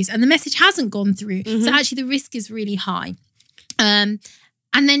condom use. And the message hasn't gone through. So actually the risk is really high. And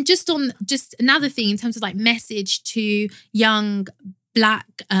then just another thing in terms of like message to young Black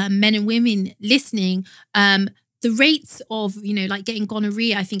men and women listening, the rates of, like getting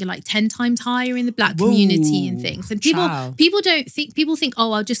gonorrhea, I think are like 10 times higher in the Black community and things. And people think,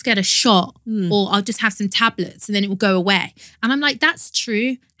 oh, I'll just get a shot or I'll just have some tablets and then it will go away. And I'm like, that's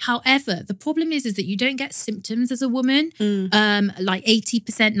true. However, the problem is that you don't get symptoms as a woman, like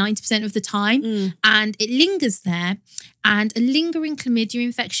 80%, 90% of the time. And it lingers there. And a lingering chlamydia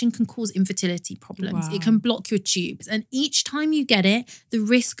infection can cause infertility problems. It can block your tubes. And each time you get it, the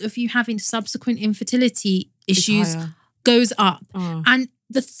risk of you having subsequent infertility issues goes up. And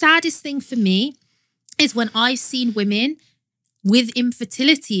the saddest thing for me is when I've seen women with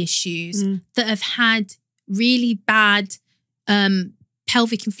infertility issues that have had really bad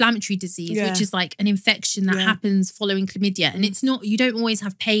pelvic inflammatory disease, which is like an infection that happens following chlamydia. And it's not, you don't always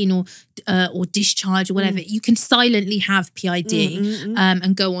have pain or discharge or whatever. You can silently have PID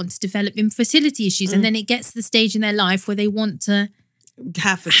and go on to develop infertility issues. And then it gets to the stage in their life where they want to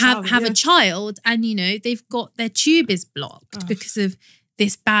have a child and, they've got their tube is blocked because of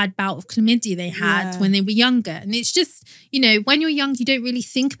this bad bout of chlamydia they had when they were younger. And it's just, when you're young, you don't really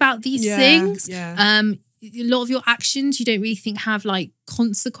think about these things. A lot of your actions you don't really think have like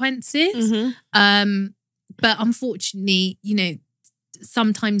consequences. But unfortunately,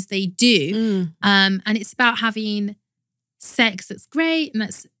 sometimes they do. And it's about having sex that's great and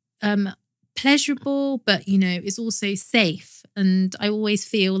that's pleasurable, but it's also safe. And I always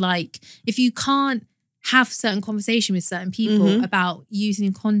feel like if you can't have certain conversation with certain people about using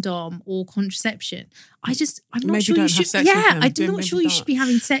a condom or contraception, I'm not sure you should. I'm not sure you should be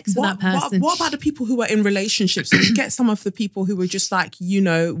having sex with that person. What about the people who are in relationships? So you get some of the people who are just like,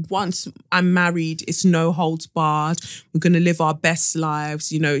 once I'm married, it's no holds barred. We're going to live our best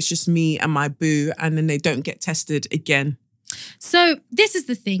lives. It's just me and my boo, and then they don't get tested again. So this is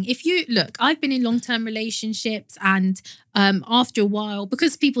the thing. If you look, I've been in long-term relationships and after a while,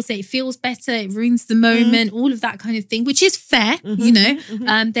 because people say it feels better, it ruins the moment, all of that kind of thing, which is fair,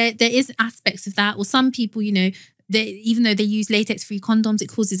 there is aspects of that. Or some people, even though they use latex-free condoms, it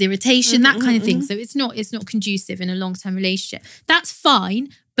causes irritation, that kind of thing. So it's not conducive in a long-term relationship. That's fine.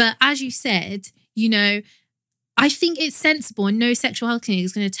 But as you said, I think it's sensible, and no sexual health clinic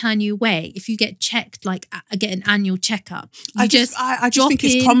is going to turn you away if you get checked, get an annual checkup. I just think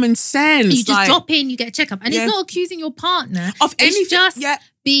it's common sense. You just drop in, you get a checkup. And it's not accusing your partner of anything. It's just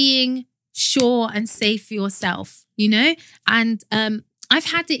being sure and safe for yourself, And I've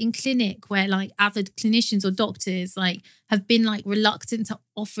had it in clinic where other clinicians or doctors have been reluctant to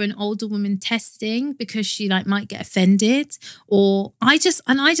offer an older woman testing because she might get offended. Or I just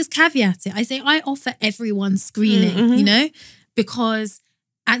caveat it. I say I offer everyone screening, because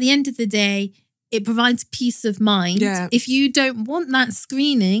at the end of the day, it provides peace of mind. Yeah. If you don't want that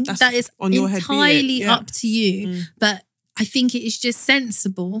screening, that is on your entirely up to you. But I think it is just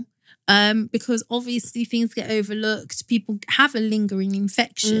sensible. Because obviously things get overlooked. People have a lingering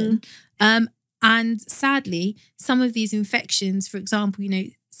infection. And sadly, some of these infections, for example,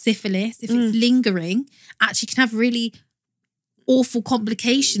 syphilis, if it's lingering, actually can have really awful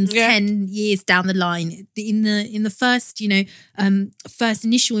complications 10 years down the line. In the first, first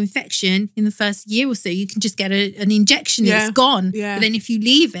initial infection, in the first year or so, you can just get an injection and it's gone. Yeah. But then if you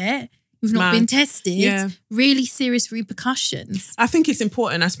leave it, who've not been tested, really serious repercussions. I think it's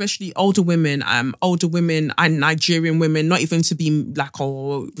important, especially older women and Nigerian women, not even to be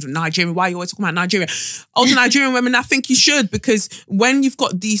Nigerian, why are you always talking about Nigeria? Older Nigerian women, I think you should, because when you've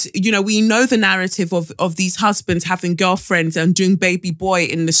got these, we know the narrative of these husbands having girlfriends and doing baby boy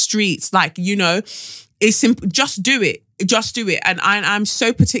in the streets, it's simple, just do it. Just do it. And I'm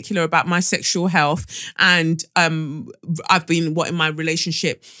so particular about my sexual health. And I've been in my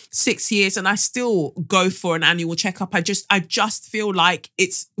relationship 6 years and I still go for an annual checkup. I just feel like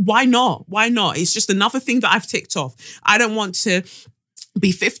why not? Why not? It's just another thing that I've ticked off. I don't want to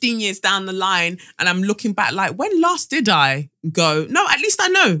be 15 years down the line and I'm looking back when last did I go? No, at least I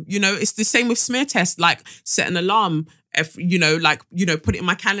know. It's the same with smear tests, set an alarm. Put it in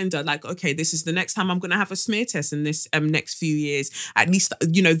my calendar, okay, this is the next time I'm going to have a smear test in this next few years. At least,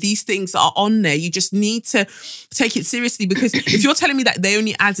 these things are on there. You just need to take it seriously, because if you're telling me that they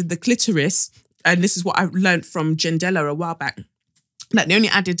only added the clitoris, and this is what I learned from Jendela a while back, that they only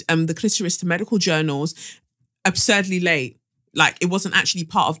added the clitoris to medical journals absurdly late. Like it wasn't actually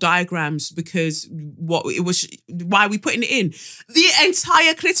part of diagrams because why are we putting it in? The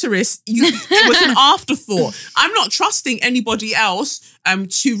entire clitoris, it was an afterthought. I'm not trusting anybody else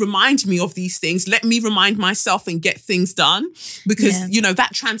to remind me of these things. Let me remind myself and get things done because, that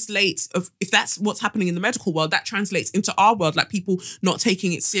translates if that's what's happening in the medical world, that translates into our world, like people not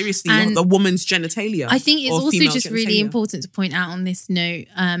taking it seriously, and the woman's genitalia. I think it's also just really important to point out on this note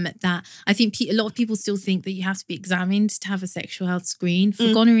that I think a lot of people still think that you have to be examined to have a sexual health screen.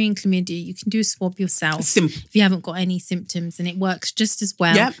 For gonorrhea and chlamydia, you can do a swab yourself if you haven't got any symptoms, and it works just as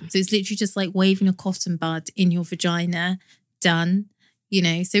well. Yep. So it's literally just like waving a cotton bud in your vagina. Done.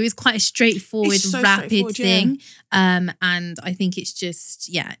 So it's quite a straightforward, rapid thing. And I think it's just,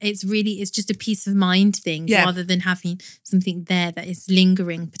 it's just a peace of mind thing rather than having something there that is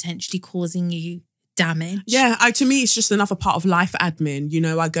lingering, potentially causing you damage. Yeah, to me, it's just another part of life admin.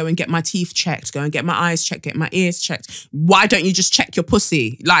 I go and get my teeth checked, go and get my eyes checked, get my ears checked. Why don't you just check your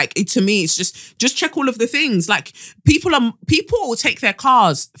pussy? Like, to me, it's just check all of the things. Like, people will take their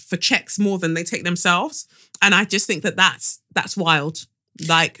cars for checks more than they take themselves. And I just think that's wild.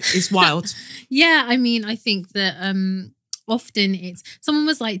 Like, it's wild. Yeah, I mean, I think that often someone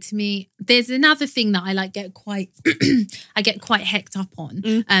was like to me, there's another thing that I get quite hecked up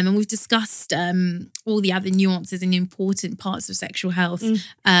on. And we've discussed all the other nuances and important parts of sexual health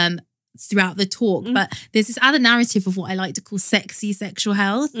throughout the talk. But there's this other narrative of what I like to call sexy sexual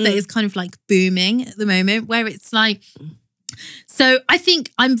health that is kind of like booming at the moment, where it's like, so I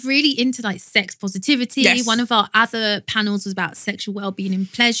think I'm really into sex positivity. Yes. One of our other panels was about sexual well-being and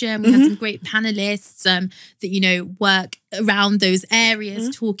pleasure. And we had some great panelists that, work around those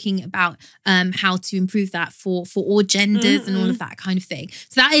areas, talking about how to improve that for all genders and all of that kind of thing.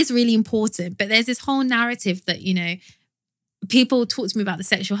 So that is really important. But there's this whole narrative that, people talk to me about the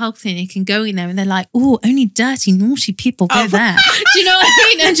sexual health clinic and go in there and they're like, oh, only dirty, naughty people go there. Do you know what I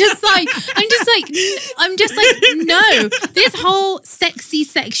mean? And I'm just like, no, this whole sexy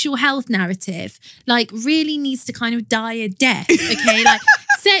sexual health narrative, really needs to kind of die a death. Okay.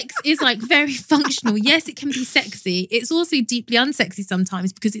 Sex is very functional. Yes, it can be sexy. It's also deeply unsexy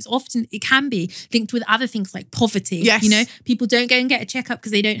sometimes because it can be linked with other things like poverty. Yes. People don't go and get a checkup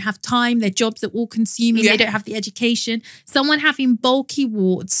because they don't have time. Their jobs are all consuming. They don't have the education. Someone having bulky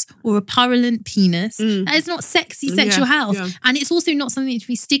warts or a purulent penis, that is not sexy sexual health. Yeah. And it's also not something to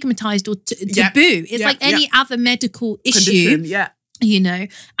be stigmatized or taboo. It's like any other medical issue.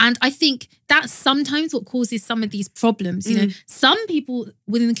 And I think that's sometimes what causes some of these problems. Some people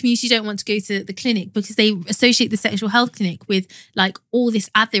within the community don't want to go to the clinic because they associate the sexual health clinic with all this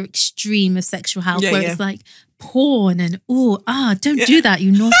other extreme of sexual health where it's like porn and don't do that,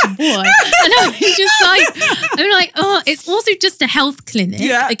 you naughty boy. And I'm just it's also just a health clinic,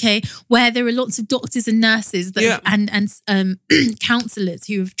 okay, where there are lots of doctors and nurses that and counsellors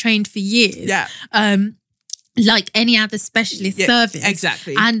who have trained for years. Like any other specialist service.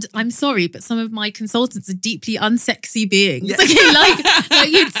 Exactly. And I'm sorry, but some of my consultants are deeply unsexy beings. Okay, like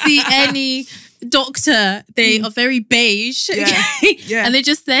you'd see any doctor, they are very beige. Okay? And they're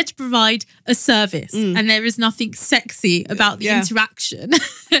just there to provide a service. And there is nothing sexy about the interaction.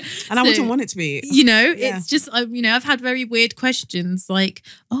 And I wouldn't want it to be. It's just, I've had very weird questions like,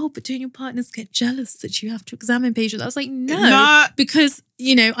 oh, but don't your partners get jealous that you have to examine patients? I was like, no. Because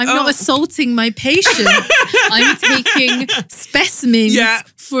I'm not assaulting my patients. I'm taking specimens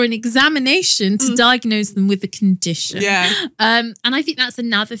for an examination to diagnose them with a condition. And I think that's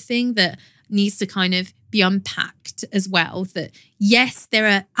another thing that needs to kind of be unpacked as well. That yes, there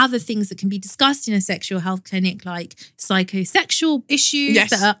are other things that can be discussed in a sexual health clinic, like psychosexual issues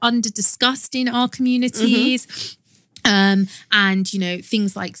that are under discussed in our communities. And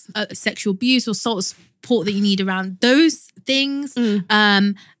things like sexual abuse or sort of support that you need around those things.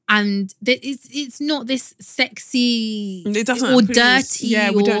 And it's not this sexy or dirty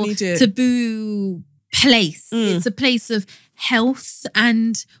we don't need it. Taboo place. It's a place of health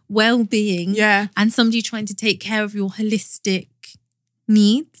and well-being. And somebody trying to take care of your holistic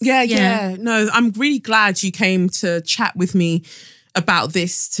needs. No, I'm really glad you came to chat with me about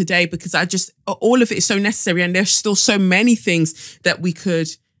this today because all of it is so necessary and there's still so many things that we could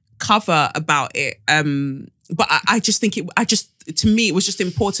cover about it. But I just think to me, it was just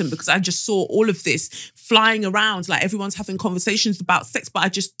important because I just saw all of this flying around. Like everyone's having conversations about sex, but I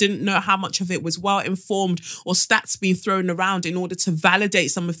just didn't know how much of it was well-informed or stats being thrown around in order to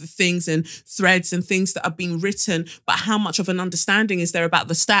validate some of the things and threads and things that are being written. But how much of an understanding is there about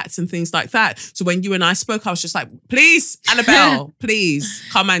the stats and things like that? So when you and I spoke, I was just like, please, Annabel, please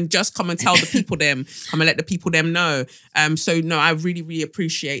come and tell the people them, come and let the people them know. So no, I really, really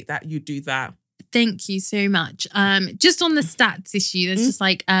appreciate that you do that. Thank you so much. Just on the stats issue, there's just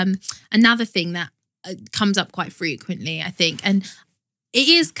like another thing that comes up quite frequently, I think. And it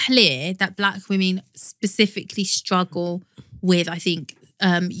is clear that Black women specifically struggle with, I think,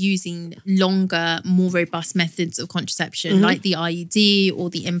 using longer, more robust methods of contraception, like the IUD or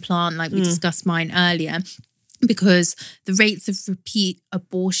the implant, like we discussed mine earlier, because the rates of repeat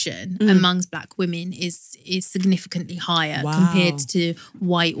abortion amongst Black women is significantly higher compared to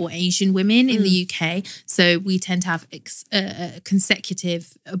white or Asian women in the UK. So we tend to have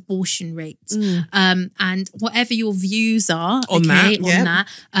consecutive abortion rates. And whatever your views are on that,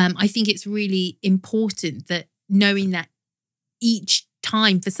 I think it's really important that knowing that each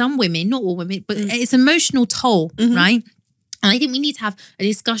time for some women, not all women, but it's emotional toll, right? And I think we need to have a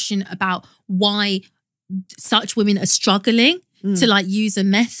discussion about why such women are struggling to like use a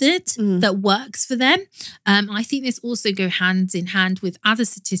method that works for them. I think this also go hand in hand with other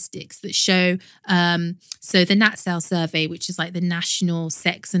statistics that show, so the NatSal survey, which is like the National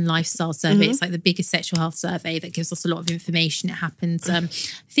Sex and Lifestyle Survey, it's like the biggest sexual health survey that gives us a lot of information. It happens, I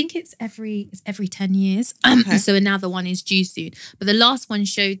think it's every 10 years. So another one is due soon. But the last one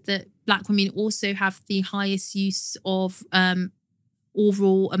showed that Black women also have the highest use of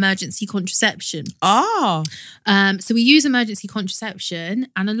oral emergency contraception. So we use emergency contraception,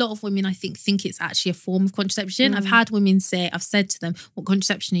 and a lot of women, I think it's actually a form of contraception. I've had women say, I've said to them, what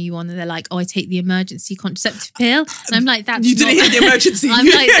contraception are you on? And they're like, oh, I take the emergency contraceptive pill. And I'm like, that's you didn't hear the emergency. I'm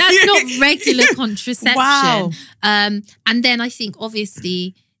like, that's not regular contraception. Wow. And then I think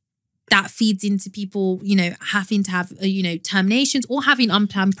obviously that feeds into people, you know, having to have, you know, terminations or having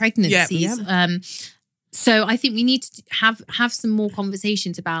unplanned pregnancies. So I think we need to have some more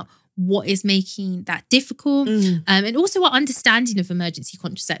conversations about what is making that difficult, and also our understanding of emergency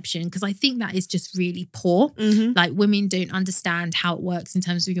contraception, because I think that is just really poor. Like women don't understand how it works in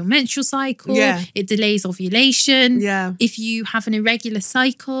terms of your menstrual cycle. It delays ovulation. If you have an irregular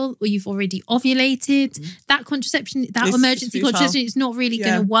cycle or you've already ovulated, that contraception, that emergency contraception is not really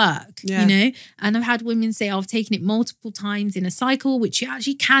going to work, you know? And I've had women say, I've taken it multiple times in a cycle, which you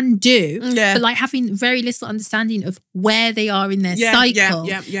actually can do, but like having very little understanding of where they are in their cycle.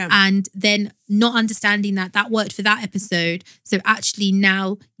 And then not understanding that worked for that episode. So actually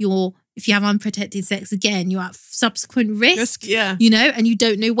now if you have unprotected sex again, you're at subsequent risk, you know, and you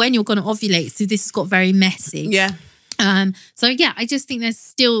don't know when you're going to ovulate. So this has got very messy. So yeah, I just think there's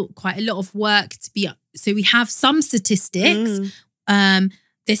still quite a lot of work to be. So we have some statistics.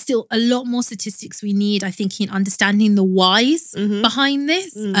 There's still a lot more statistics we need, I think, in understanding the whys behind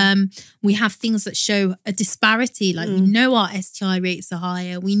this. We have things that show a disparity. Like we know our STI rates are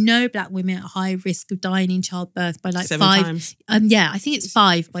higher. We know Black women are at high risk of dying in childbirth by like 7 5 times. I think it's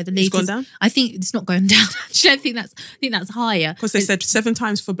 5 by the latest. It's gone down? I think it's not going down. Actually, I think that's higher. Because they said 7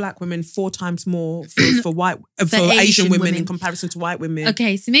 times for Black women, 4 times more for Asian women in comparison to white women.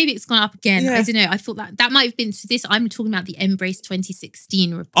 Okay, so maybe it's gone up again. I don't know. I thought that might have been for this. I'm talking about the Embrace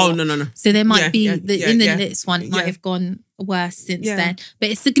 2016 report. Oh, no. So there might be this one, it might have gone worse since then. But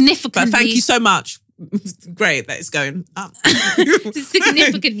it's significantly. But thank you so much. Great that it's going up. It's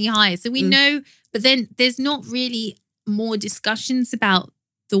significantly higher. So we know, but then there's not really more discussions about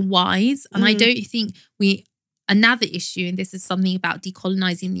the whys. And I don't think another issue, and this is something about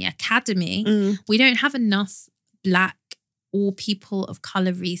decolonizing the academy, we don't have enough Black or people of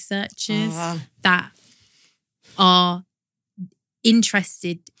colour researchers that are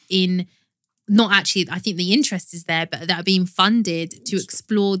interested in, not actually, I think the interest is there, but that are being funded to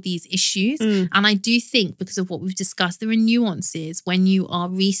explore these issues. And I do think, because of what we've discussed, there are nuances when you are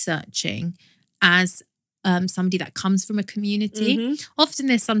researching as somebody that comes from a community. Often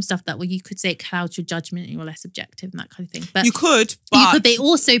there's some stuff that you could say clouds your judgment and you're less objective and that kind of thing. But you could, but it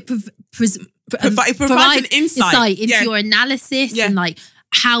also it provides an insight into your analysis and like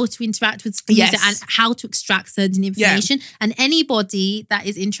how to interact with schools and how to extract certain information. And anybody that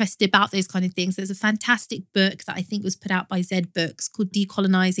is interested about those kind of things, there's a fantastic book that I think was put out by Z Books called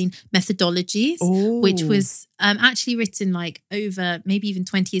Decolonizing Methodologies, which was actually written like over maybe even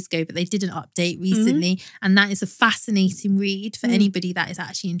 20 years ago, but they did an update recently. And that is a fascinating read for anybody that is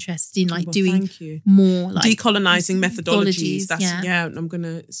actually interested in like doing more like decolonizing methodologies. That's I'm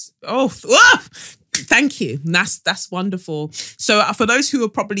gonna thank you. That's wonderful. So for those who are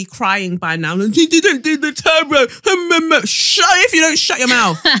probably crying by now, you didn't do the tarot. If you don't shut your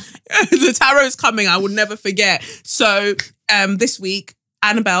mouth. The tarot is coming. I will never forget. So this week,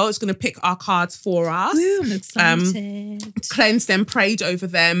 Annabel is going to pick our cards for us. Ooh, I'm excited. Cleansed them, prayed over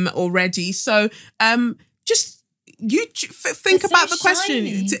them already. So just think They're about so the question.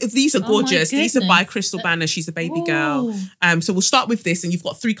 shiny. These are Oh my gorgeous. These are by goodness. Crystal Banner. She's a baby girl. Ooh. So we'll start with this, and you've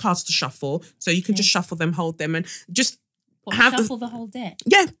got 3 cards to shuffle. So you can just shuffle them, hold them, and just Shuffle the whole deck.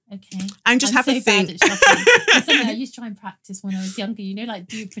 Yeah. Okay. And just have so a think. bad at shuffling. It's something I used to try and practice when I was younger. You know, like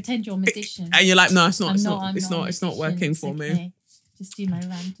do you pretend you're a magician? And you're like, no, it's I'm not working for me. Just do my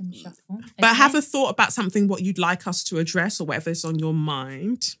random shuffle. Okay. But have a thought about something what you'd like us to address or whatever's on your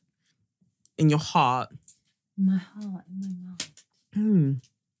mind, in your heart. My heart and my mind.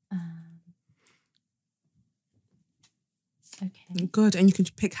 Okay. Good. And you can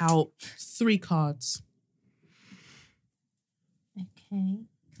pick out 3 cards. Okay.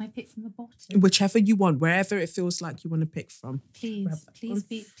 Can I pick from the bottom? Whichever you want, wherever it feels like you want to pick from. Please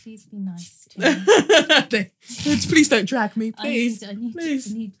be nice to me. Please don't drag me, please. I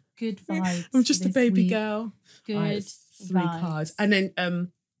need good vibes. I'm just a baby girl. Good 3 cards. And then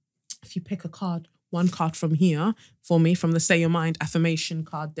if you pick a card, 1 card from here for me, from the Say Your Mind affirmation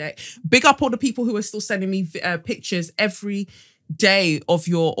card deck. Big up all the people who are still sending me pictures every day of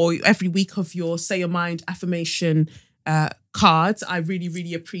or every week of your Say Your Mind affirmation cards. I really,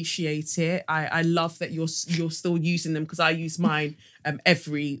 really appreciate it. I love that you're still using them, because I use mine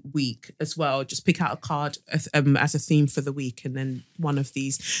every week as well. Just pick out a card as a theme for the week, and then one of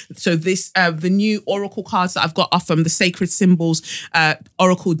these. So this the new oracle cards that I've got are from the Sacred Symbols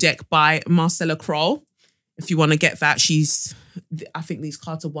oracle deck by Marcella Kroll. If you want to get that, I think these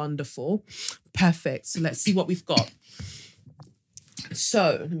cards are wonderful. Perfect. So let's see what we've got.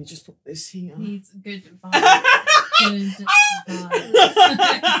 So let me just put this here. Needs good vibes. Good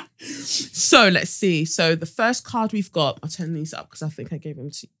vibes. So let's see. So the first card we've got, I'll turn these up because I think I gave them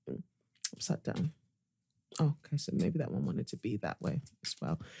to you upside down. Oh, okay, so maybe that one wanted to be that way as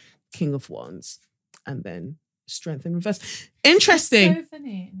well. King of Wands, and then Strength in reverse. Interesting. That's so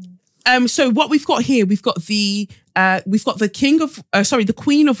funny. So what we've got here, we've got the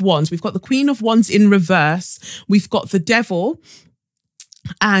Queen of Wands. We've got the Queen of Wands in reverse. We've got the Devil.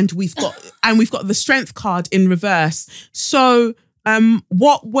 And we've got the Strength card in reverse. So,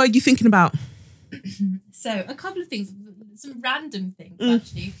 what were you thinking about? So, a couple of things, some random things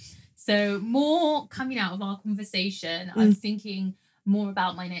actually. So, more coming out of our conversation, I'm thinking more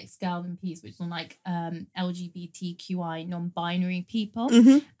about my next Girl and Peace, which is on like LGBTQI non-binary people,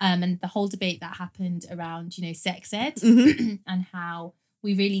 and the whole debate that happened around sex ed and how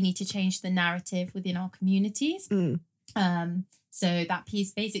we really need to change the narrative within our communities. So that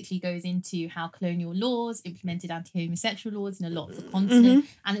piece basically goes into how colonial laws implemented anti-homosexual laws in a lot of the continent.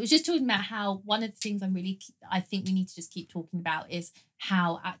 And it was just talking about how one of the things I think we need to just keep talking about is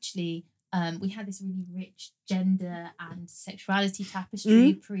how actually we had this really rich gender and sexuality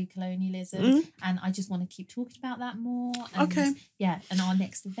tapestry pre-colonialism, and I just want to keep talking about that more. And, and our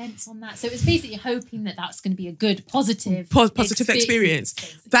next events on that. So it's basically hoping that that's going to be a good, positive experience.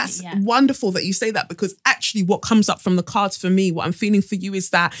 That's wonderful that you say that, because actually what comes up from the cards for me, what I'm feeling for you,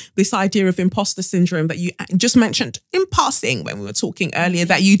 is that this idea of imposter syndrome that you just mentioned in passing when we were talking earlier,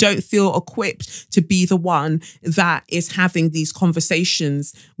 that you don't feel equipped to be the one that is having these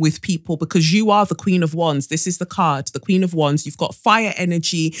conversations with people, because you are the Queen of Wands. This is the card, the Queen of Wands. You've got fire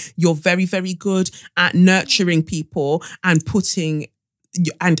energy. You're very, very good at nurturing people and putting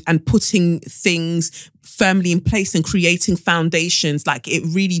things firmly in place and creating foundations. Like, it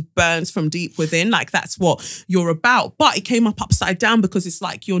really burns from deep within. Like, that's what you're about. But it came up upside down because it's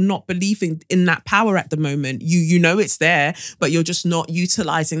like you're not believing in that power at the moment. You know it's there, but you're just not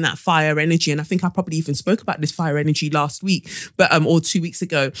utilizing that fire energy. And I think I probably even spoke about this fire energy last week, but or 2 weeks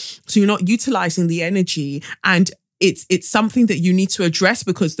ago. So you're not utilizing the energy, and it's something that you need to address,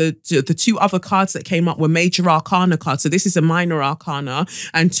 because the 2 other cards that came up were major arcana cards. So this is a minor arcana,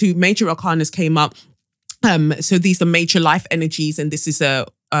 and 2 major arcanas came up. So these are major life energies, and this is a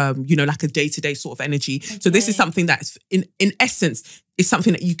like a day-to-day sort of energy. Okay. So this is something that's in essence is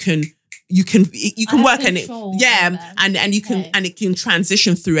something that you can work in it. And you can, and it can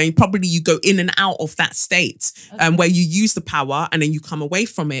transition through, and probably you go in and out of that state where you use the power and then you come away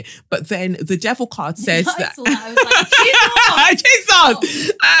from it. But then the Devil card says that I was like,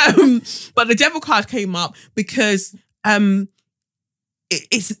 Jesus! But the Devil card came up because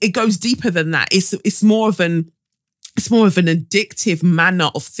it goes deeper than that. It's more of an addictive manner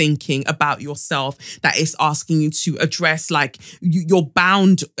of thinking about yourself that is asking you to address, like, you're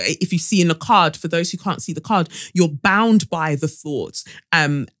bound. If you see in the card, for those who can't see the card, you're bound by the thoughts.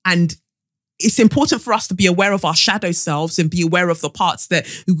 And it's important for us to be aware of our shadow selves and be aware of the parts that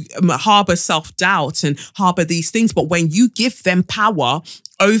harbor self-doubt and harbor these things. But when you give them power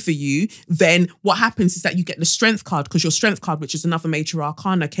over you, then what happens is that you get the strength card, because your strength card, which is another major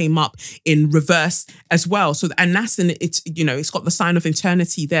arcana, came up in reverse as well. So, and that's it's got the sign of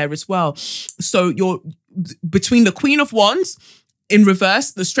eternity there as well. So you're between the Queen of Wands in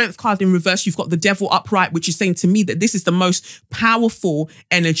reverse, the strength card in reverse, you've got the devil upright, which is saying to me that this is the most powerful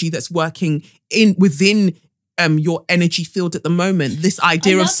energy that's working within your energy field at the moment. This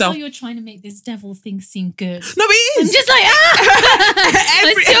idea of self. How you're trying to make this devil thing seem good. No, it is. I'm just like,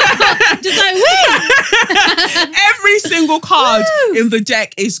 just like, win. Every single card in the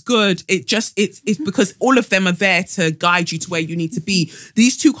deck is good. It's because all of them are there to guide you to where you need to be.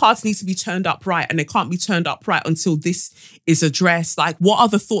 These two cards need to be turned upright, and they can't be turned upright until this is addressed. Like, what are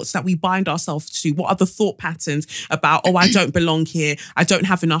the thoughts that we bind ourselves to? What are the thought patterns about, I don't belong here, I don't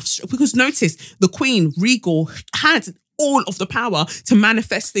have enough? Because notice, the Queen, regal, had all of the power to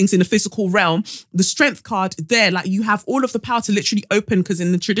manifest things in the physical realm. The strength card there, like, you have all of the power to literally open, because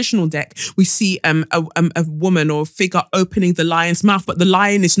in the traditional deck, we see a woman or a figure opening the lion's mouth, but the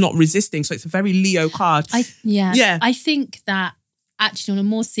lion is not resisting. So it's a very Leo card. I think that actually, on a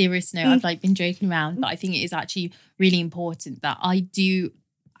more serious note, I've been joking around, but I think it is actually really important that I do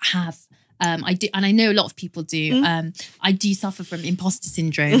have I do, and I know a lot of people do. I do suffer from imposter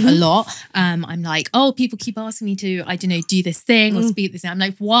syndrome a lot. I'm like, oh, people keep asking me to, I don't know, do this thing or speak this thing. I'm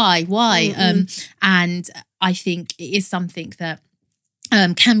like, why? And I think it is something that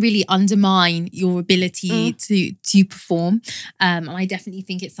can really undermine your ability to perform. And I definitely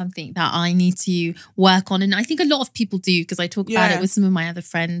think it's something that I need to work on. And I think a lot of people do, because I talk about it with some of my other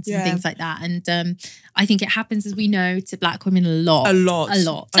friends and things like that. And I think it happens, as we know, to Black women a lot. And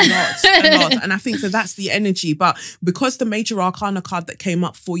I think that that's the energy. But because the major arcana card that came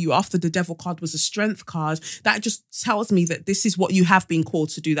up for you after the devil card was a strength card, that just tells me that this is what you have been called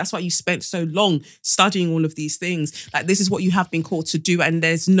to do. That's why you spent so long studying all of these things. Like, this is what you have been called to do. And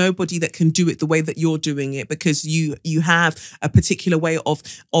there's nobody that can do it the way that you're doing it, because you have a particular way of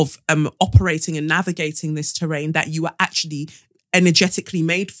operating and navigating this terrain that you are actually energetically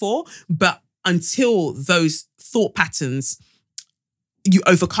made for. But until those thought patterns, you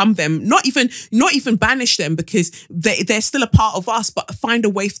overcome them, not even banish them, because they're still a part of us, but find a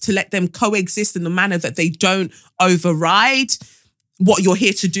way to let them coexist in the manner that they don't override what you're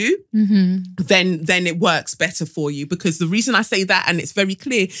here to do, then it works better for you. Because the reason I say that, and it's very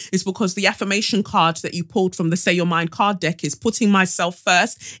clear, is because the affirmation card that you pulled from the Say Your Mind card deck is putting myself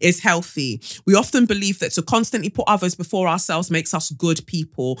first is healthy. We often believe that to constantly put others before ourselves makes us good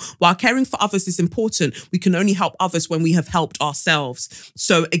people. While caring for others is important, we can only help others when we have helped ourselves.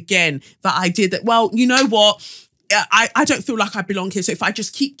 So again, the idea that, well, you know what? I don't feel like I belong here. So if I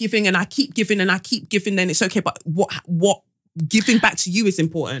just keep giving and I keep giving and I keep giving, then it's okay. But what giving back to you is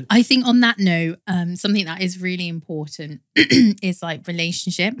important. I think on that note, something that is really important is like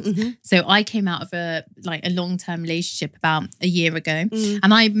relationships. So I came out of a long-term relationship about a year ago,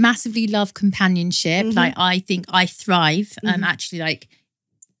 and I massively love companionship. Like, I think I thrive actually, like,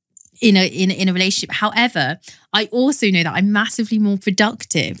 in a relationship. However, I also know that I'm massively more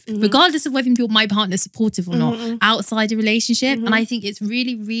productive, regardless of whether my partner's supportive or not, outside a relationship. And I think it's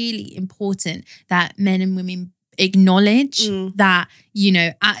really, really important that men and women acknowledge that, you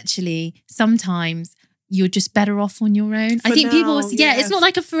know, actually sometimes you're just better off on your own. I think people, it's not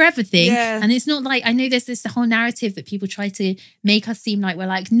like a forever thing. And it's not like, I know there's this whole narrative that people try to make us seem like we're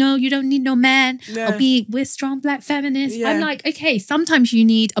like, no, you don't need no man. We're strong Black feminists. I'm like, okay, sometimes you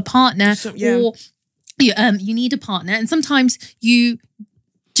need a partner, or you need a partner, and sometimes you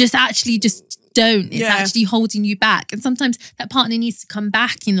just don't. It's actually holding you back. And sometimes that partner needs to come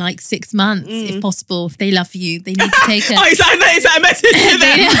back in like 6 months, if possible. If they love you, they need to take a... is that a message to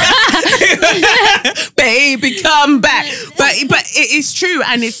them? Baby, come back. But it is true.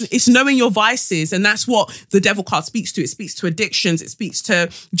 And it's knowing your vices. And that's what the devil card speaks to. It speaks to addictions. It speaks to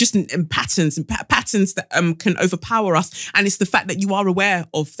just patterns that can overpower us. And it's the fact that you are aware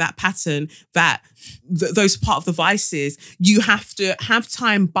of that pattern, that those part of the vices. You have to have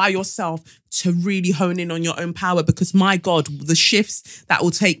time by yourself to really hone in on your own power, because my God, the shifts that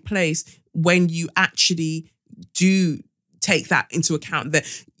will take place when you actually do take that into account, that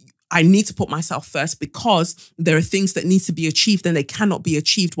I need to put myself first, because there are things that need to be achieved and they cannot be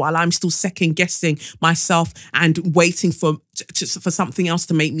achieved while I'm still second guessing myself and waiting for something else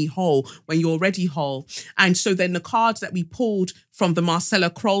to make me whole when you're already whole. And so then the cards that we pulled from the Marcella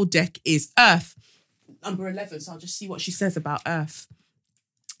Kroll deck is Earth, number 11. So I'll just see what she says about Earth.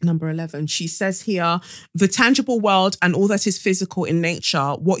 Number 11, she says here, the tangible world and all that is physical in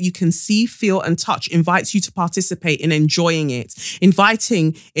nature, what you can see, feel and touch invites you to participate in enjoying it.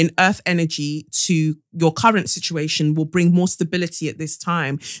 Inviting in earth energy to your current situation will bring more stability at this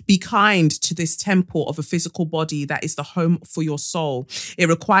time. Be kind to this temple of a physical body that is the home for your soul. It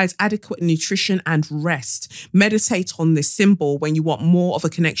requires adequate nutrition and rest. Meditate on this symbol when you want more of a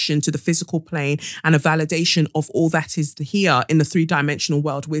connection to the physical plane and a validation of all that is here in the three-dimensional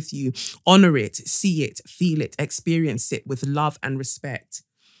world with you. Honor it, see it, feel it, experience it with love and respect.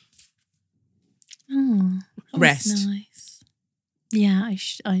 Oh, Rest. Nice. Yeah,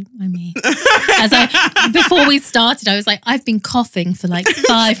 I mean, before we started, I was like, I've been coughing for like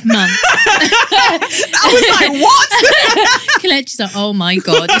 5 months. I was like, what? Colette's like, oh my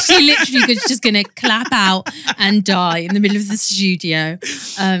God. She literally was just going to clap out and die in the middle of the studio.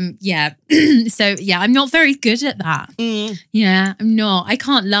 Yeah. So yeah, I'm not very good at that. Yeah, I'm not. I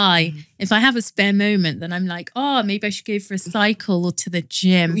can't lie. If I have a spare moment, then I'm like, oh, maybe I should go for a cycle or to the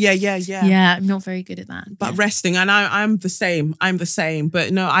gym. Yeah. Yeah, I'm not very good at that. But resting, and I'm the same.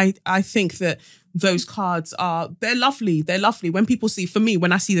 But no, I think that those cards they're lovely. They're lovely. When people see, for me,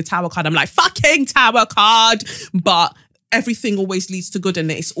 when I see the Tower card, I'm like, fucking Tower card. But everything always leads to good, and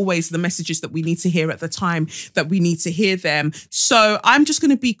it's always the messages that we need to hear at the time that we need to hear them. So I'm just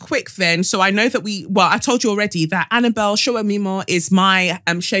going to be quick then. So I know that I told you already that Annabel Sowemimo is my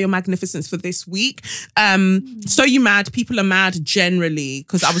Share Your Magnificence for this week. So you mad, people are mad generally,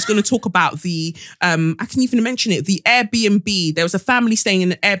 because I was going to talk about the, I can even mention it, the Airbnb. There was a family staying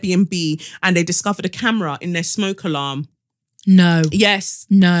in an Airbnb and they discovered a camera in their smoke alarm. No. Yes.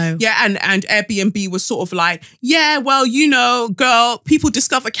 No. Yeah, and Airbnb was sort of like, yeah, well, you know, girl, people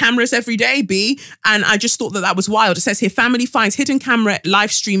discover cameras every day, B. And I just thought that was wild. It says here, family finds hidden camera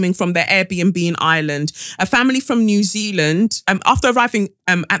live streaming from their Airbnb in Ireland. A family from New Zealand, after arriving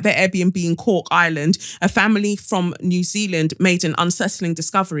at their Airbnb in Cork, Ireland, a family from New Zealand made an unsettling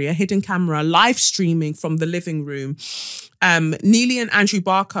discovery, a hidden camera live streaming from the living room. Neely and Andrew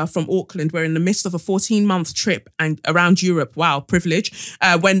Barker from Auckland were in the midst of a 14-month trip and around Europe. Wow, privilege.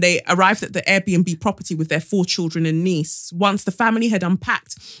 When they arrived at the Airbnb property with their 4 children and niece. Once the family had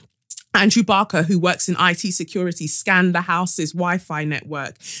unpacked, Andrew Barker, who works in IT security, scanned the house's Wi-Fi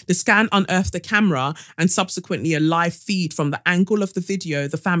network. The scan unearthed a camera and subsequently a live feed. From the angle of the video,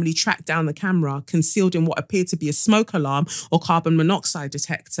 the family tracked down the camera concealed in what appeared to be a smoke alarm or carbon monoxide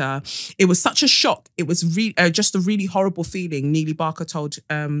detector. It was such a shock. It was just a really horrible feeling, Neely Barker told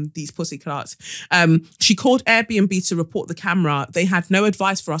these pussycats. She called Airbnb to report the camera. They had no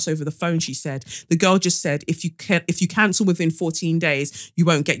advice for us over the phone, she said. The girl just said, if you cancel within 14 days, you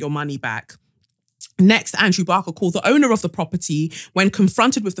won't get your money back. Next, Andrew Barker called the owner of the property. When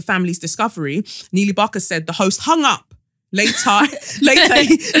confronted with the family's discovery, Neely Barker said the host hung up. Later,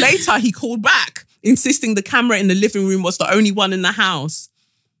 he called back, insisting the camera in the living room was the only one in the house.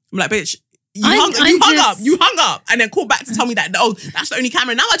 I'm like, bitch, you hung up, and then called back to tell me that, oh, that's the only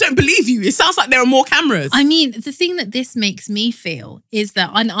camera. Now I don't believe you. It sounds like there are more cameras. I mean, the thing that this makes me feel is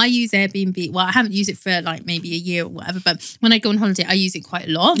that I use Airbnb. Well, I haven't used it for like maybe a year or whatever, but when I go on holiday, I use it quite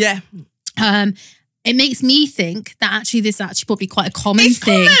a lot. Yeah. It makes me think that actually this is actually probably quite a common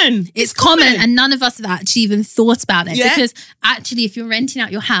thing. It's common. common. And none of us have actually even thought about it. Yeah. Because actually, if you're renting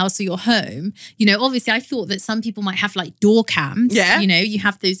out your house or your home, you know, obviously I thought that some people might have like door cams. Yeah. You know, you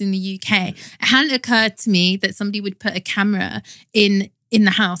have those in the UK. It hadn't occurred to me that somebody would put a camera in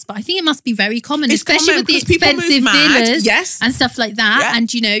the house, but I think it must be very common, It's especially common, with the 'cause people expensive move mad. villas Yes. and stuff like that. Yeah.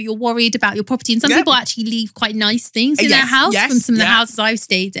 And, you know, you're worried about your property. And some Yeah. people actually leave quite nice things in their Yes, house yes, from some of the yeah. houses I've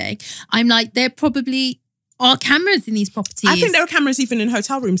stayed in. I'm like, there probably are cameras in these properties. I think there are cameras even in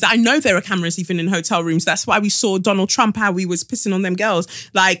hotel rooms. I know there are cameras even in hotel rooms. That's why we saw Donald Trump, how he was pissing on them girls.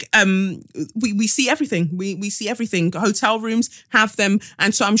 Like, we see everything. We see everything. Hotel rooms have them.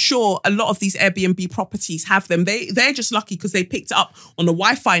 And so I'm sure a lot of these Airbnb properties have them. They're just lucky because they picked it up on a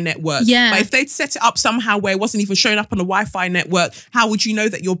Wi-Fi network. Yeah. But if they'd set it up somehow where it wasn't even showing up on a Wi-Fi network, how would you know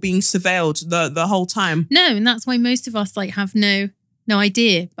that you're being surveilled the whole time? No, and that's why most of us like have no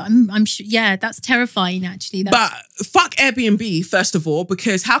idea. But I'm sure, yeah, that's terrifying actually. But fuck Airbnb, first of all,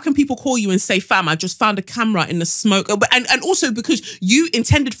 because how can people call you and say, fam, I just found a camera in the smoke? And also because you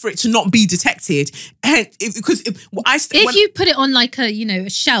intended for it to not be detected. And if you put it on like a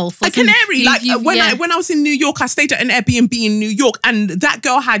shelf or a canary, when I was in New York, I stayed at an Airbnb in New York, and that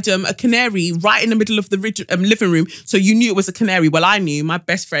girl had a canary right in the middle of the living room. So you knew it was a canary. Well, I knew. My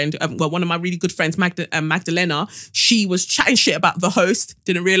best friend, one of my really good friends, Magdalena, she was chatting shit about the host,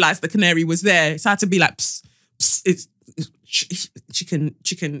 didn't realize the canary was there. So I had to be like, psst, psst,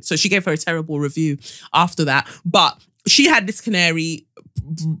 she can. So she gave her a terrible review after that. But she had this canary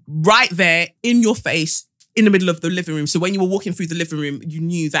right there in your face, in the middle of the living room. So when you were walking through the living room, you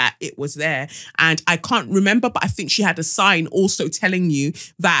knew that it was there. And I can't remember, but I think she had a sign also telling you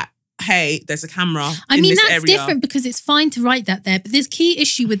that, hey, there's a camera in this area. That's different because it's fine to write that there. But there's key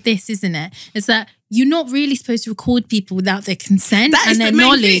issue with this, isn't it? Is that you're not really supposed to record people without their consent and their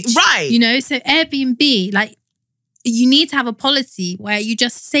knowledge. Right. You know, so Airbnb, like, you need to have a policy where you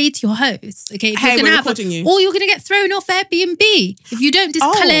just say to your host, okay, hey, we're recording you. Or you're going to get thrown off Airbnb. If you don't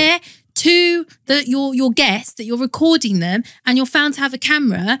declare to your guests that you're recording them and you're found to have a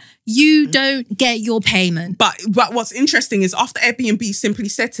camera, you don't get your payment. But what's interesting is after Airbnb simply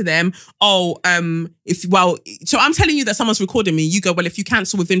said to them, so I'm telling you that someone's recording me, you go, well, if you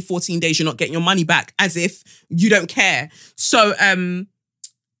cancel within 14 days, you're not getting your money back, as if you don't care. So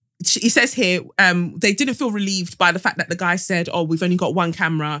he says here, they didn't feel relieved by the fact that the guy said, we've only got one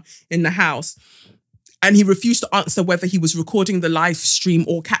camera in the house. And he refused to answer whether he was recording the live stream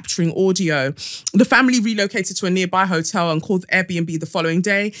or capturing audio. The family relocated to a nearby hotel and called Airbnb the following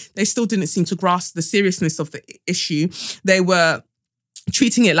day. They still didn't seem to grasp the seriousness of the issue. They were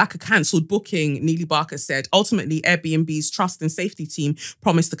treating it like a cancelled booking, Neely Barker said. Ultimately, Airbnb's trust and safety team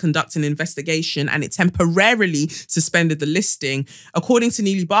promised to conduct an investigation and it temporarily suspended the listing. According to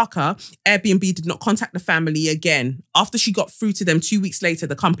Neely Barker, Airbnb did not contact the family again. After she got through to them 2 weeks later,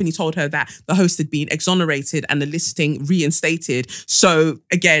 the company told her that the host had been exonerated and the listing reinstated. So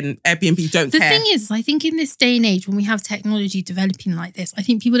again, Airbnb don't care. The thing is, I think in this day and age, when we have technology developing like this, I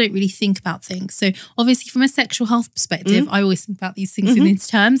think people don't really think about things. So obviously from a sexual health perspective, I always think about these things in these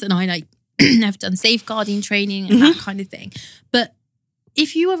terms, and I have done safeguarding training and that kind of thing. But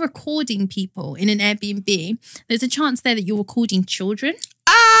if you are recording people in an Airbnb, there's a chance there that you're recording children.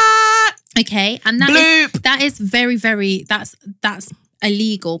 Okay, and that is very, very, that's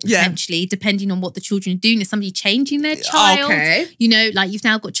illegal potentially, depending on what the children are doing. Is somebody changing their child? Okay. You know, like you've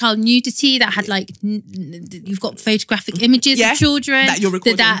now got child nudity that had like, you've got photographic images of children that you're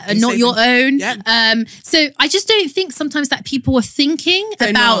recording, that are not your own. Yeah. So I just don't think sometimes that people are thinking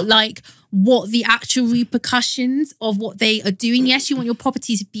about like what the actual repercussions of what they are doing. Yes, you want your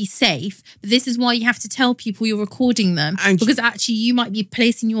property to be safe, but this is why you have to tell people you're recording them, because actually you might be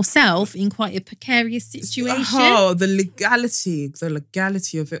placing yourself in quite a precarious situation. Oh, the legality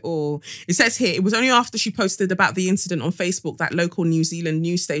of it all. It says here, it was only after she posted about the incident on Facebook that local New Zealand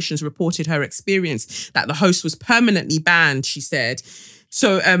news stations reported her experience, that the host was permanently banned, she said.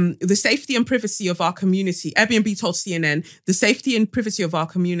 So the safety and privacy of our community, Airbnb told CNN, the safety and privacy of our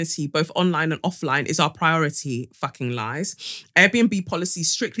community, both online and offline, is our priority. Fucking lies. Airbnb policies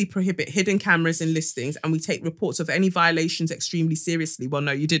strictly prohibit hidden cameras in listings, and we take reports of any violations extremely seriously. Well,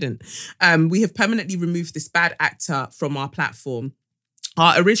 no, you didn't. We have permanently removed this bad actor from our platform.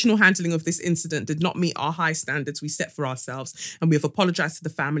 Our original handling of this incident did not meet our high standards we set for ourselves, and we have apologised to the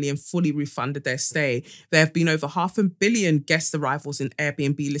family and fully refunded their stay. There have been over 500 million guest arrivals in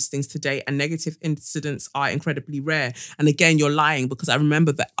Airbnb listings today, and negative incidents are incredibly rare. And again, you're lying, because I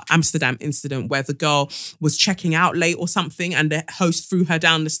remember the Amsterdam incident where the girl was checking out late or something and the host threw her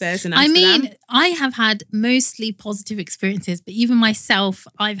down the stairs in Amsterdam. I mean, I have had mostly positive experiences, but even myself,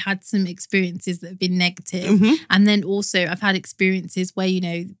 I've had some experiences that have been negative. And then also I've had experiences where, you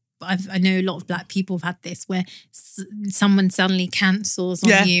know, I know a lot of Black people have had this, where someone suddenly cancels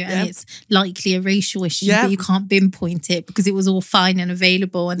on you and it's likely a racial issue, but you can't pinpoint it because it was all fine and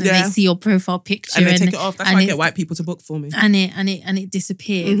available, and then they see your profile picture and they take it off. That's why I get white people to book for me. And it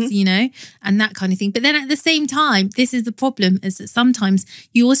disappears, you know, and that kind of thing. But then at the same time, this is the problem, is that sometimes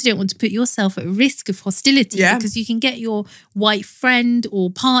you also don't want to put yourself at risk of hostility, because you can get your white friend or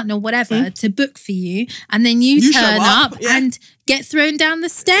partner, whatever, to book for you, and then you turn up and get thrown down the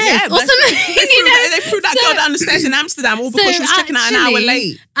stairs or something. They threw that girl down the stairs in Amsterdam all because she was checking out an hour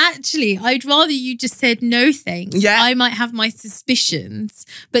late. Actually, I'd rather you just said no thanks. I might have my suspicions,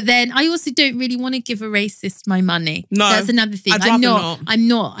 but then I also don't really want to give a racist my money. No, that's another thing. I'm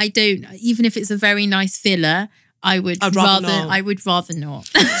not. I don't. Even if it's a very nice villa, I would rather not.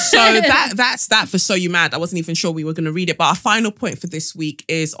 So that's that for So You Mad. I wasn't even sure we were going to read it, but our final point for this week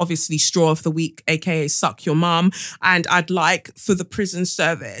is obviously Straw of the Week, aka Suck Your Mum. And I'd like for the prison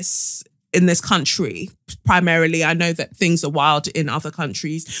service in this country, primarily, I know that things are wild in other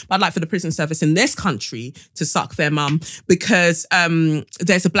countries, but I'd like for the prison service in this country to suck their mum, because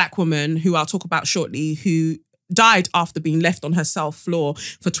there's a Black woman who I'll talk about shortly who died after being left on her cell floor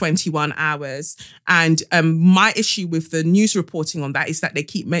for 21 hours. And my issue with the news reporting on that is that they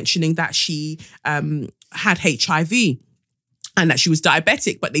keep mentioning that she had HIV. and that she was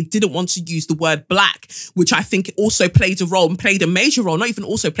diabetic, but they didn't want to use the word black, which I think also played a major role, not even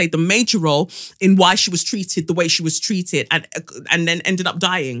also played the major role in why she was treated the way she was treated and then ended up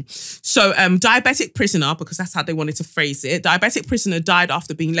dying. So diabetic prisoner, because that's how they wanted to phrase it, diabetic prisoner died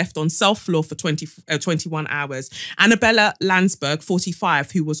after being left on cell floor for 21 hours. Annabella Landsberg,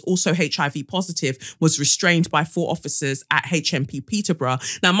 45, who was also HIV positive, was restrained by 4 officers at HMP Peterborough.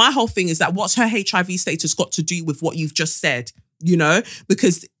 Now, my whole thing is that what's her HIV status got to do with what you've just said? You know,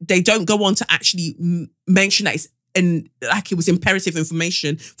 because they don't go on to actually mention that it was imperative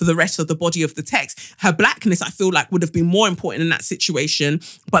information for the rest of the body of the text. Her blackness, I feel like, would have been more important in that situation,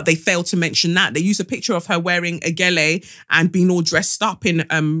 but they failed to mention that. They use a picture of her wearing a gele and being all dressed up in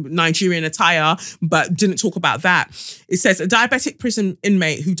Nigerian attire, but didn't talk about that. It says a diabetic prison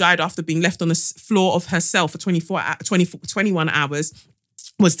inmate who died after being left on the floor of her cell for 21 hours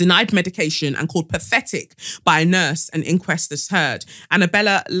was denied medication and called pathetic by a nurse, an inquestors heard.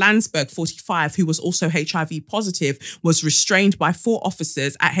 Annabella Landsberg, 45, who was also HIV positive, was restrained by 4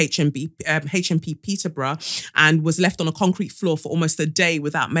 officers at HMP Peterborough and was left on a concrete floor for almost a day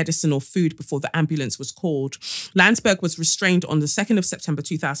without medicine or food before the ambulance was called. Landsberg was restrained on the 2nd of September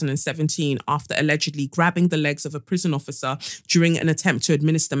 2017 after allegedly grabbing the legs of a prison officer during an attempt to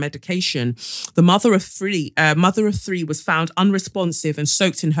administer medication. The mother of three was found unresponsive and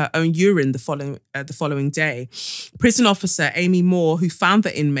soaked in her own urine the following day. Prison officer Amy Moore, who found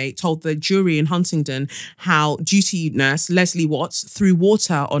the inmate, told the jury in Huntingdon how duty nurse Leslie Watts threw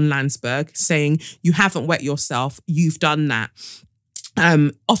water on Landsberg, saying, "You haven't wet yourself, you've done that."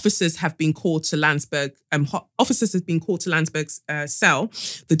 Officers have been called to Landsberg's cell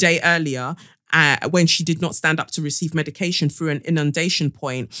the day earlier when she did not stand up to receive medication through an inundation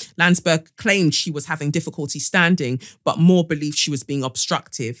point. Landsberg claimed she was having difficulty standing, but Moore believed she was being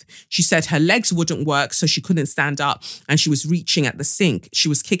obstructive. She said her legs wouldn't work, so she couldn't stand up, and she was reaching at the sink. She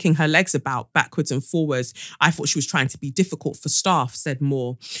was kicking her legs about backwards and forwards. I thought she was trying to be difficult for staff, said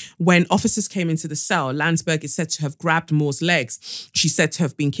Moore. When officers came into the cell, Landsberg is said to have grabbed Moore's legs. She's said to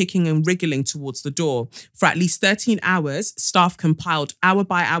have been kicking and wriggling towards the door. For at least 13 hours, staff compiled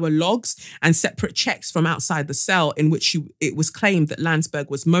hour-by-hour logs and separate checks from outside the cell in which it was claimed that Landsberg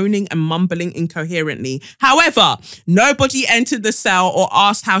was moaning and mumbling incoherently. However, nobody entered the cell or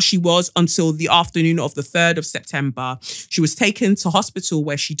asked how she was until the afternoon of the 3rd of September. She was taken to hospital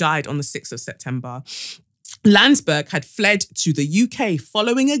where she died on the 6th of September. Landsberg had fled to the UK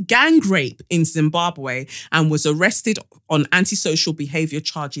following a gang rape in Zimbabwe and was arrested on antisocial behaviour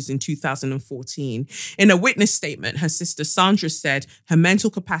charges in 2014. In a witness statement, her sister Sandra said her mental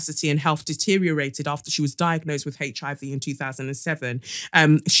capacity and health deteriorated after she was diagnosed with HIV in 2007.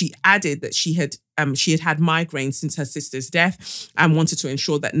 She added that she had had migraines since her sister's death and wanted to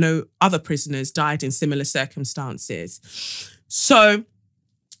ensure that no other prisoners died in similar circumstances. So,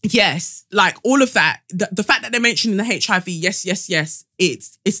 yes, like all of that, the fact that they're mentioning the HIV, yes,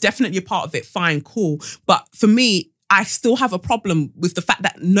 it's definitely a part of it. Fine, cool. But for me, I still have a problem with the fact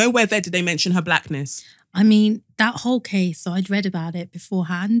that nowhere there did they mention her blackness. I mean, that whole case, so I'd read about it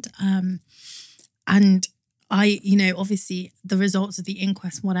beforehand. And I, obviously the results of the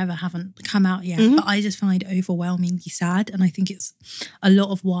inquest, whatever, haven't come out yet. Mm-hmm. But I just find it overwhelmingly sad. And I think it's a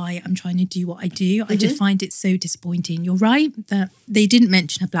lot of why I'm trying to do what I do. Mm-hmm. I just find it so disappointing. You're right that they didn't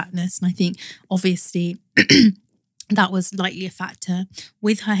mention her blackness. And I think obviously that was likely a factor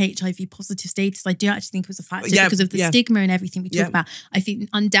with her HIV positive status. I do actually think it was a factor because of the stigma and everything we talk about. I think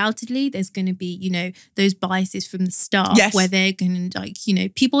undoubtedly there's going to be, those biases from the start where they're going to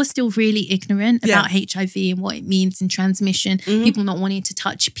people are still really ignorant about HIV and what it means in transmission, people not wanting to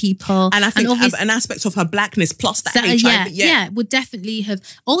touch people. And I think an aspect of her blackness plus that HIV. Would definitely have,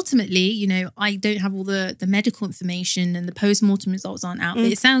 ultimately, I don't have all the medical information and the post-mortem results aren't out, but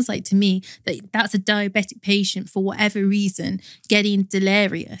it sounds like to me that that's a diabetic patient for whatever reason getting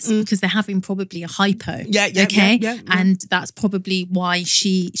delirious because they're having probably a hypo. And that's probably why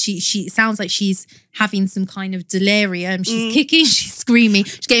she it sounds like she's having some kind of delirium. She's kicking, she's screaming,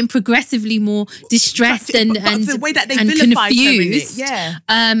 she's getting progressively more distressed and the way that they vilified confused. Her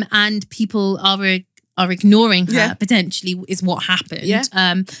in it. And people are ignoring her potentially is what happened.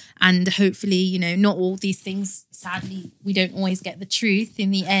 And hopefully, not all these things, sadly, we don't always get the truth in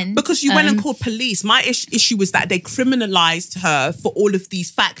the end. Because you went and called police. My issue was that they criminalised her for all of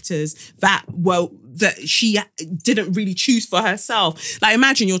these factors that she didn't really choose for herself. Like,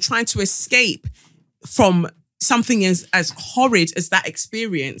 imagine you're trying to escape from something as horrid as that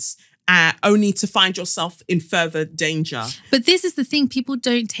experience, only to find yourself in further danger. But this is the thing, people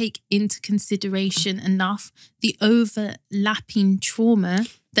don't take into consideration enough the overlapping trauma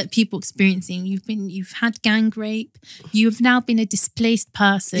that people experiencing. You've had gang rape. You have now been a displaced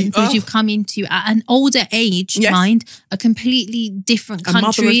person because you've come into at an older age, mind, a completely different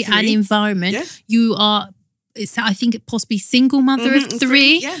country and environment. Yeah. You are, I think, possibly single mother of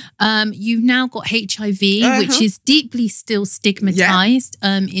three. Yeah. You've now got HIV, which is deeply still stigmatized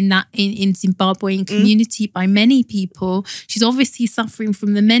in Zimbabwean community by many people. She's obviously suffering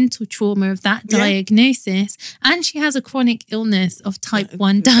from the mental trauma of that diagnosis, and she has a chronic illness of type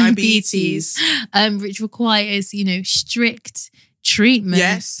 1 diabetes, which requires, strict treatment.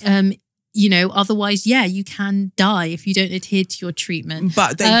 Yes. Otherwise, you can die if you don't adhere to your treatment.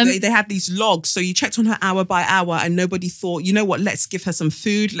 But they had these logs. So you checked on her hour by hour and nobody thought, you know what, let's give her some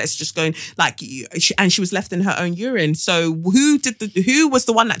food. Let's just go and she was left in her own urine. So who was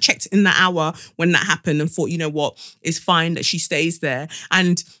the one that checked in the hour when that happened and thought, you know what, it's fine that she stays there?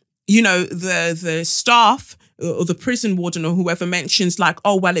 And, the staff or the prison warden or whoever mentions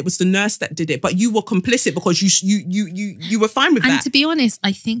oh, well, it was the nurse that did it, but you were complicit because you were fine with that. And to be honest,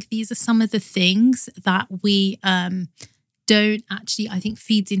 I think these are some of the things that we don't actually, I think,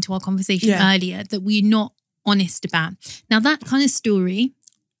 feeds into our conversation earlier, that we're not honest about. Now, that kind of story,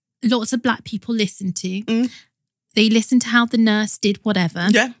 lots of Black people listen to. They listen to how the nurse did whatever.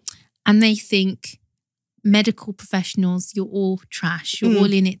 Yeah. And they think, medical professionals, you're all trash, you're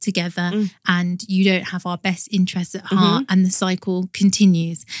all in it together, and you don't have our best interests at heart, and the cycle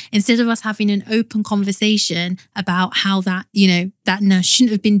continues. Instead of us having an open conversation about how that, that nurse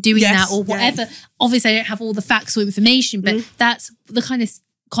shouldn't have been doing that or whatever. Obviously, I don't have all the facts or information, but that's the kind of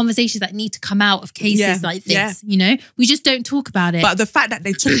conversations that need to come out of cases like this. We just don't talk about it. But the fact that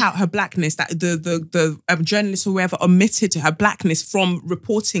they took out her blackness, that the journalist or whoever omitted her blackness from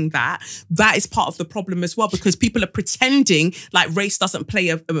reporting that is part of the problem as well, because people are pretending like race doesn't play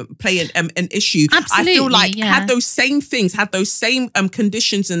an issue. Absolutely, I feel like had those same things, had those same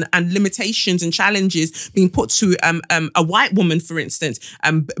conditions and limitations and challenges being put to a white woman, for instance,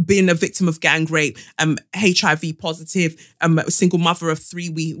 being a victim of gang rape, HIV positive, a single mother of three,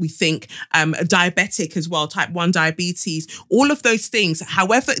 we think, diabetic as well, type 1 diabetes, all of those things.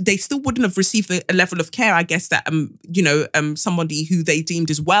 However, they still wouldn't have received a level of care, I guess, that, somebody who they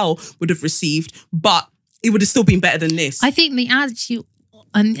deemed as well would have received, but it would have still been better than this. I think the attitude,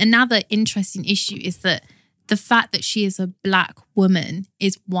 another interesting issue is that the fact that she is a Black woman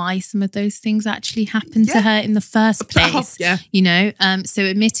is why some of those things actually happened to her in the first place. So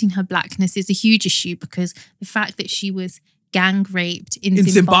admitting her blackness is a huge issue, because the fact that she was gang raped in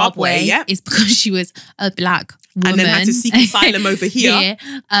Zimbabwe is because she was a Black woman. And then had to seek asylum over here.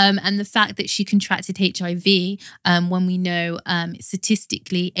 And the fact that she contracted HIV, when we know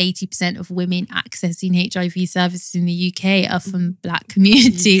statistically 80% of women accessing HIV services in the UK are from Black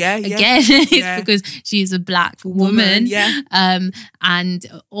community. It's because she is a Black woman. And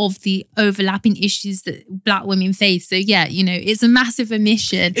of the overlapping issues that Black women face. So it's a massive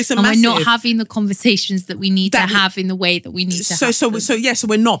omission. We're not having the conversations that we need to have in the way that we need to have. So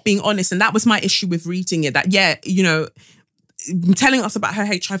we're not being honest. And that was my issue with reading it, that telling us about her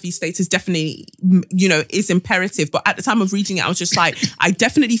HIV status definitely, is imperative. But at the time of reading it, I was just like, I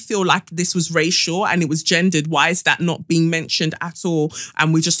definitely feel like this was racial and it was gendered. Why is that not being mentioned at all?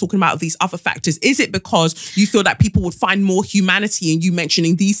 And we're just talking about these other factors. Is it because you feel that people would find more humanity in you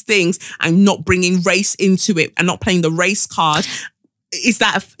mentioning these things and not bringing race into it and not playing the race card? Is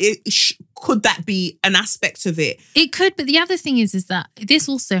that could that be an aspect of it? It could, but the other thing is that this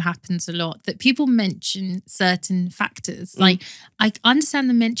also happens a lot, that people mention certain factors. Like, I understand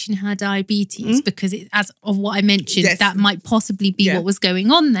them mention her diabetes because as of what I mentioned, that might possibly be what was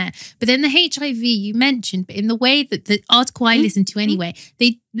going on there. But then the HIV you mentioned, but in the way that the article I listened to anyway,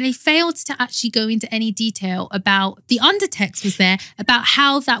 they failed to actually go into any detail about the undertext was there about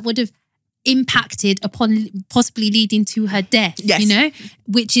how that would have impacted upon possibly leading to her death,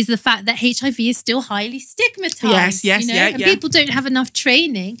 which is the fact that HIV is still highly stigmatized. And people don't have enough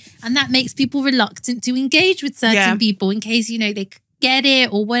training, and that makes people reluctant to engage with certain people in case, they get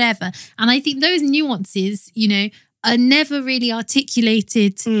it or whatever. And I think those nuances, are never really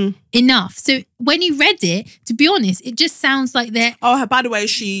articulated enough. So when you read it, to be honest, it just sounds like they're... Oh, by the way,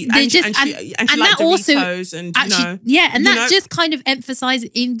 she liked Doritos and, that just kind of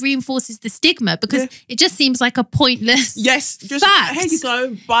reinforces the stigma, because it just seems like a pointless fact. Here you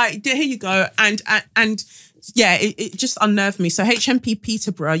go, here you go. And yeah, it just unnerved me. So HMP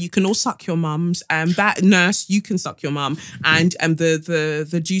Peterborough, you can all suck your mums. That nurse, you can suck your mum. And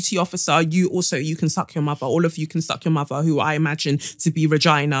the duty officer, you can suck your mother. All of you can suck your mother, who I imagine to be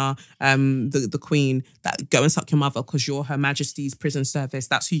Regina, the Queen. That go and suck your mother because you're Her Majesty's prison service.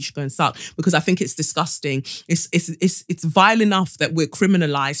 That's who you should go and suck, because I think it's disgusting. It's vile enough that we're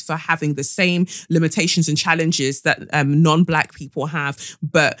criminalised for having the same limitations and challenges that non-black people have.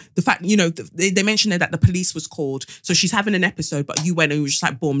 But the fact, they mentioned that the police was called. So she's having an episode, but you went and you were just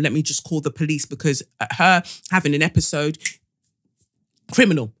like, boom, let me just call the police, because her having an episode,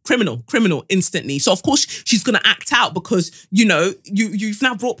 criminal instantly. So of course she's going to act out, because, you've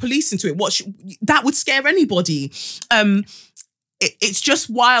now brought police into it. That would scare anybody. It's just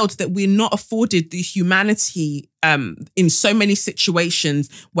wild that we're not afforded the humanity in so many situations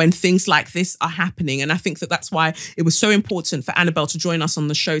when things like this are happening. And I think that that's why it was so important for Annabel to join us on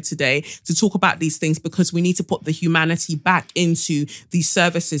the show today to talk about these things, because we need to put the humanity back into these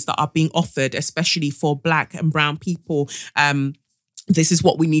services that are being offered, especially for Black and brown people. This is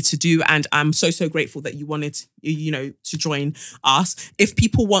what we need to do. And I'm so grateful that you wanted, to join us. If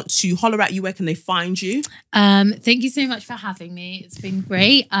people want to holler at you, where can they find you? Thank you so much for having me. It's been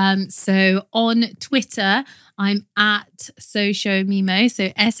great. So on Twitter, I'm at Sowemimo. So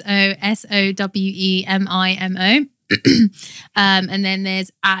SOSOWEMIMO. And then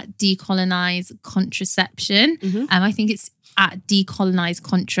there's at Decolonize Contraception. I think it's at Decolonize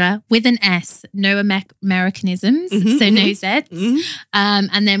Contra with an S, no Americanisms, so no Zs.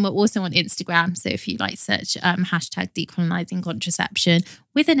 And then we're also on Instagram. So if you search hashtag Decolonizing Contraception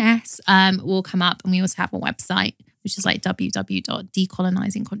with an S, will come up. And we also have a website, which is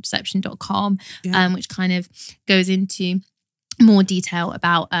www.decolonizingcontraception.com, which kind of goes into more detail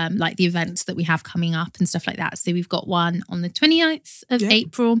about the events that we have coming up and stuff like that. So we've got one on the 29th of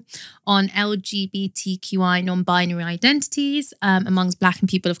April on LGBTQI non-binary identities amongst Black and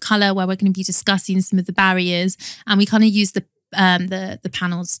people of colour, where we're going to be discussing some of the barriers, and we kind of use the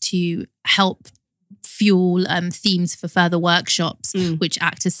panels to help fuel themes for further workshops, which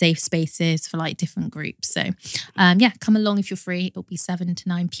act as safe spaces for different groups. So come along if you're free. It'll be 7 to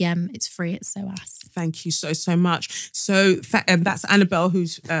 9 p.m. It's free at SOAS. Thank you so much. So that's Annabel,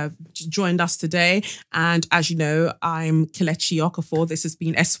 who's joined us today. And as you know, I'm Kelechi Okafor. This has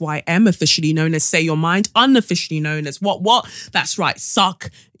been SYM, officially known as Say Your Mind, unofficially known as what? That's right, Suck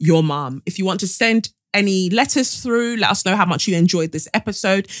Your Mum. If you want to send any letters through, let us know how much you enjoyed this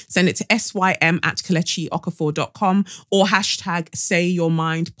episode. Send it to swim@kelechiokafor.com or hashtag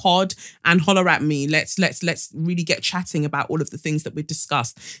 #SayYourMindPod and holler at me. Let's really get chatting about all of the things that we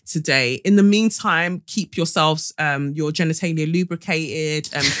discussed today. In the meantime, keep yourselves, your genitalia lubricated,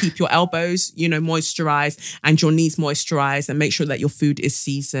 keep your elbows, moisturized, and your knees moisturized, and make sure that your food is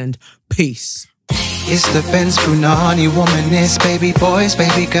seasoned. Peace. It's the Benz Brunani womanist, baby boys,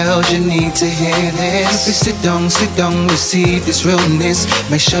 baby girls, you need to hear this. Sit down, receive this realness.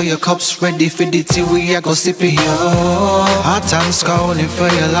 Make sure your cup's ready for the tea, we are go sip it, yo. Hard time scrolling for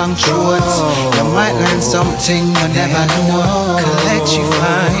your long throats. You might learn something you never know. Collect you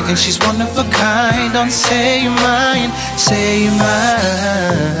fine, and she's one of a kind. Don't say your mind, say your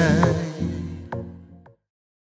mind.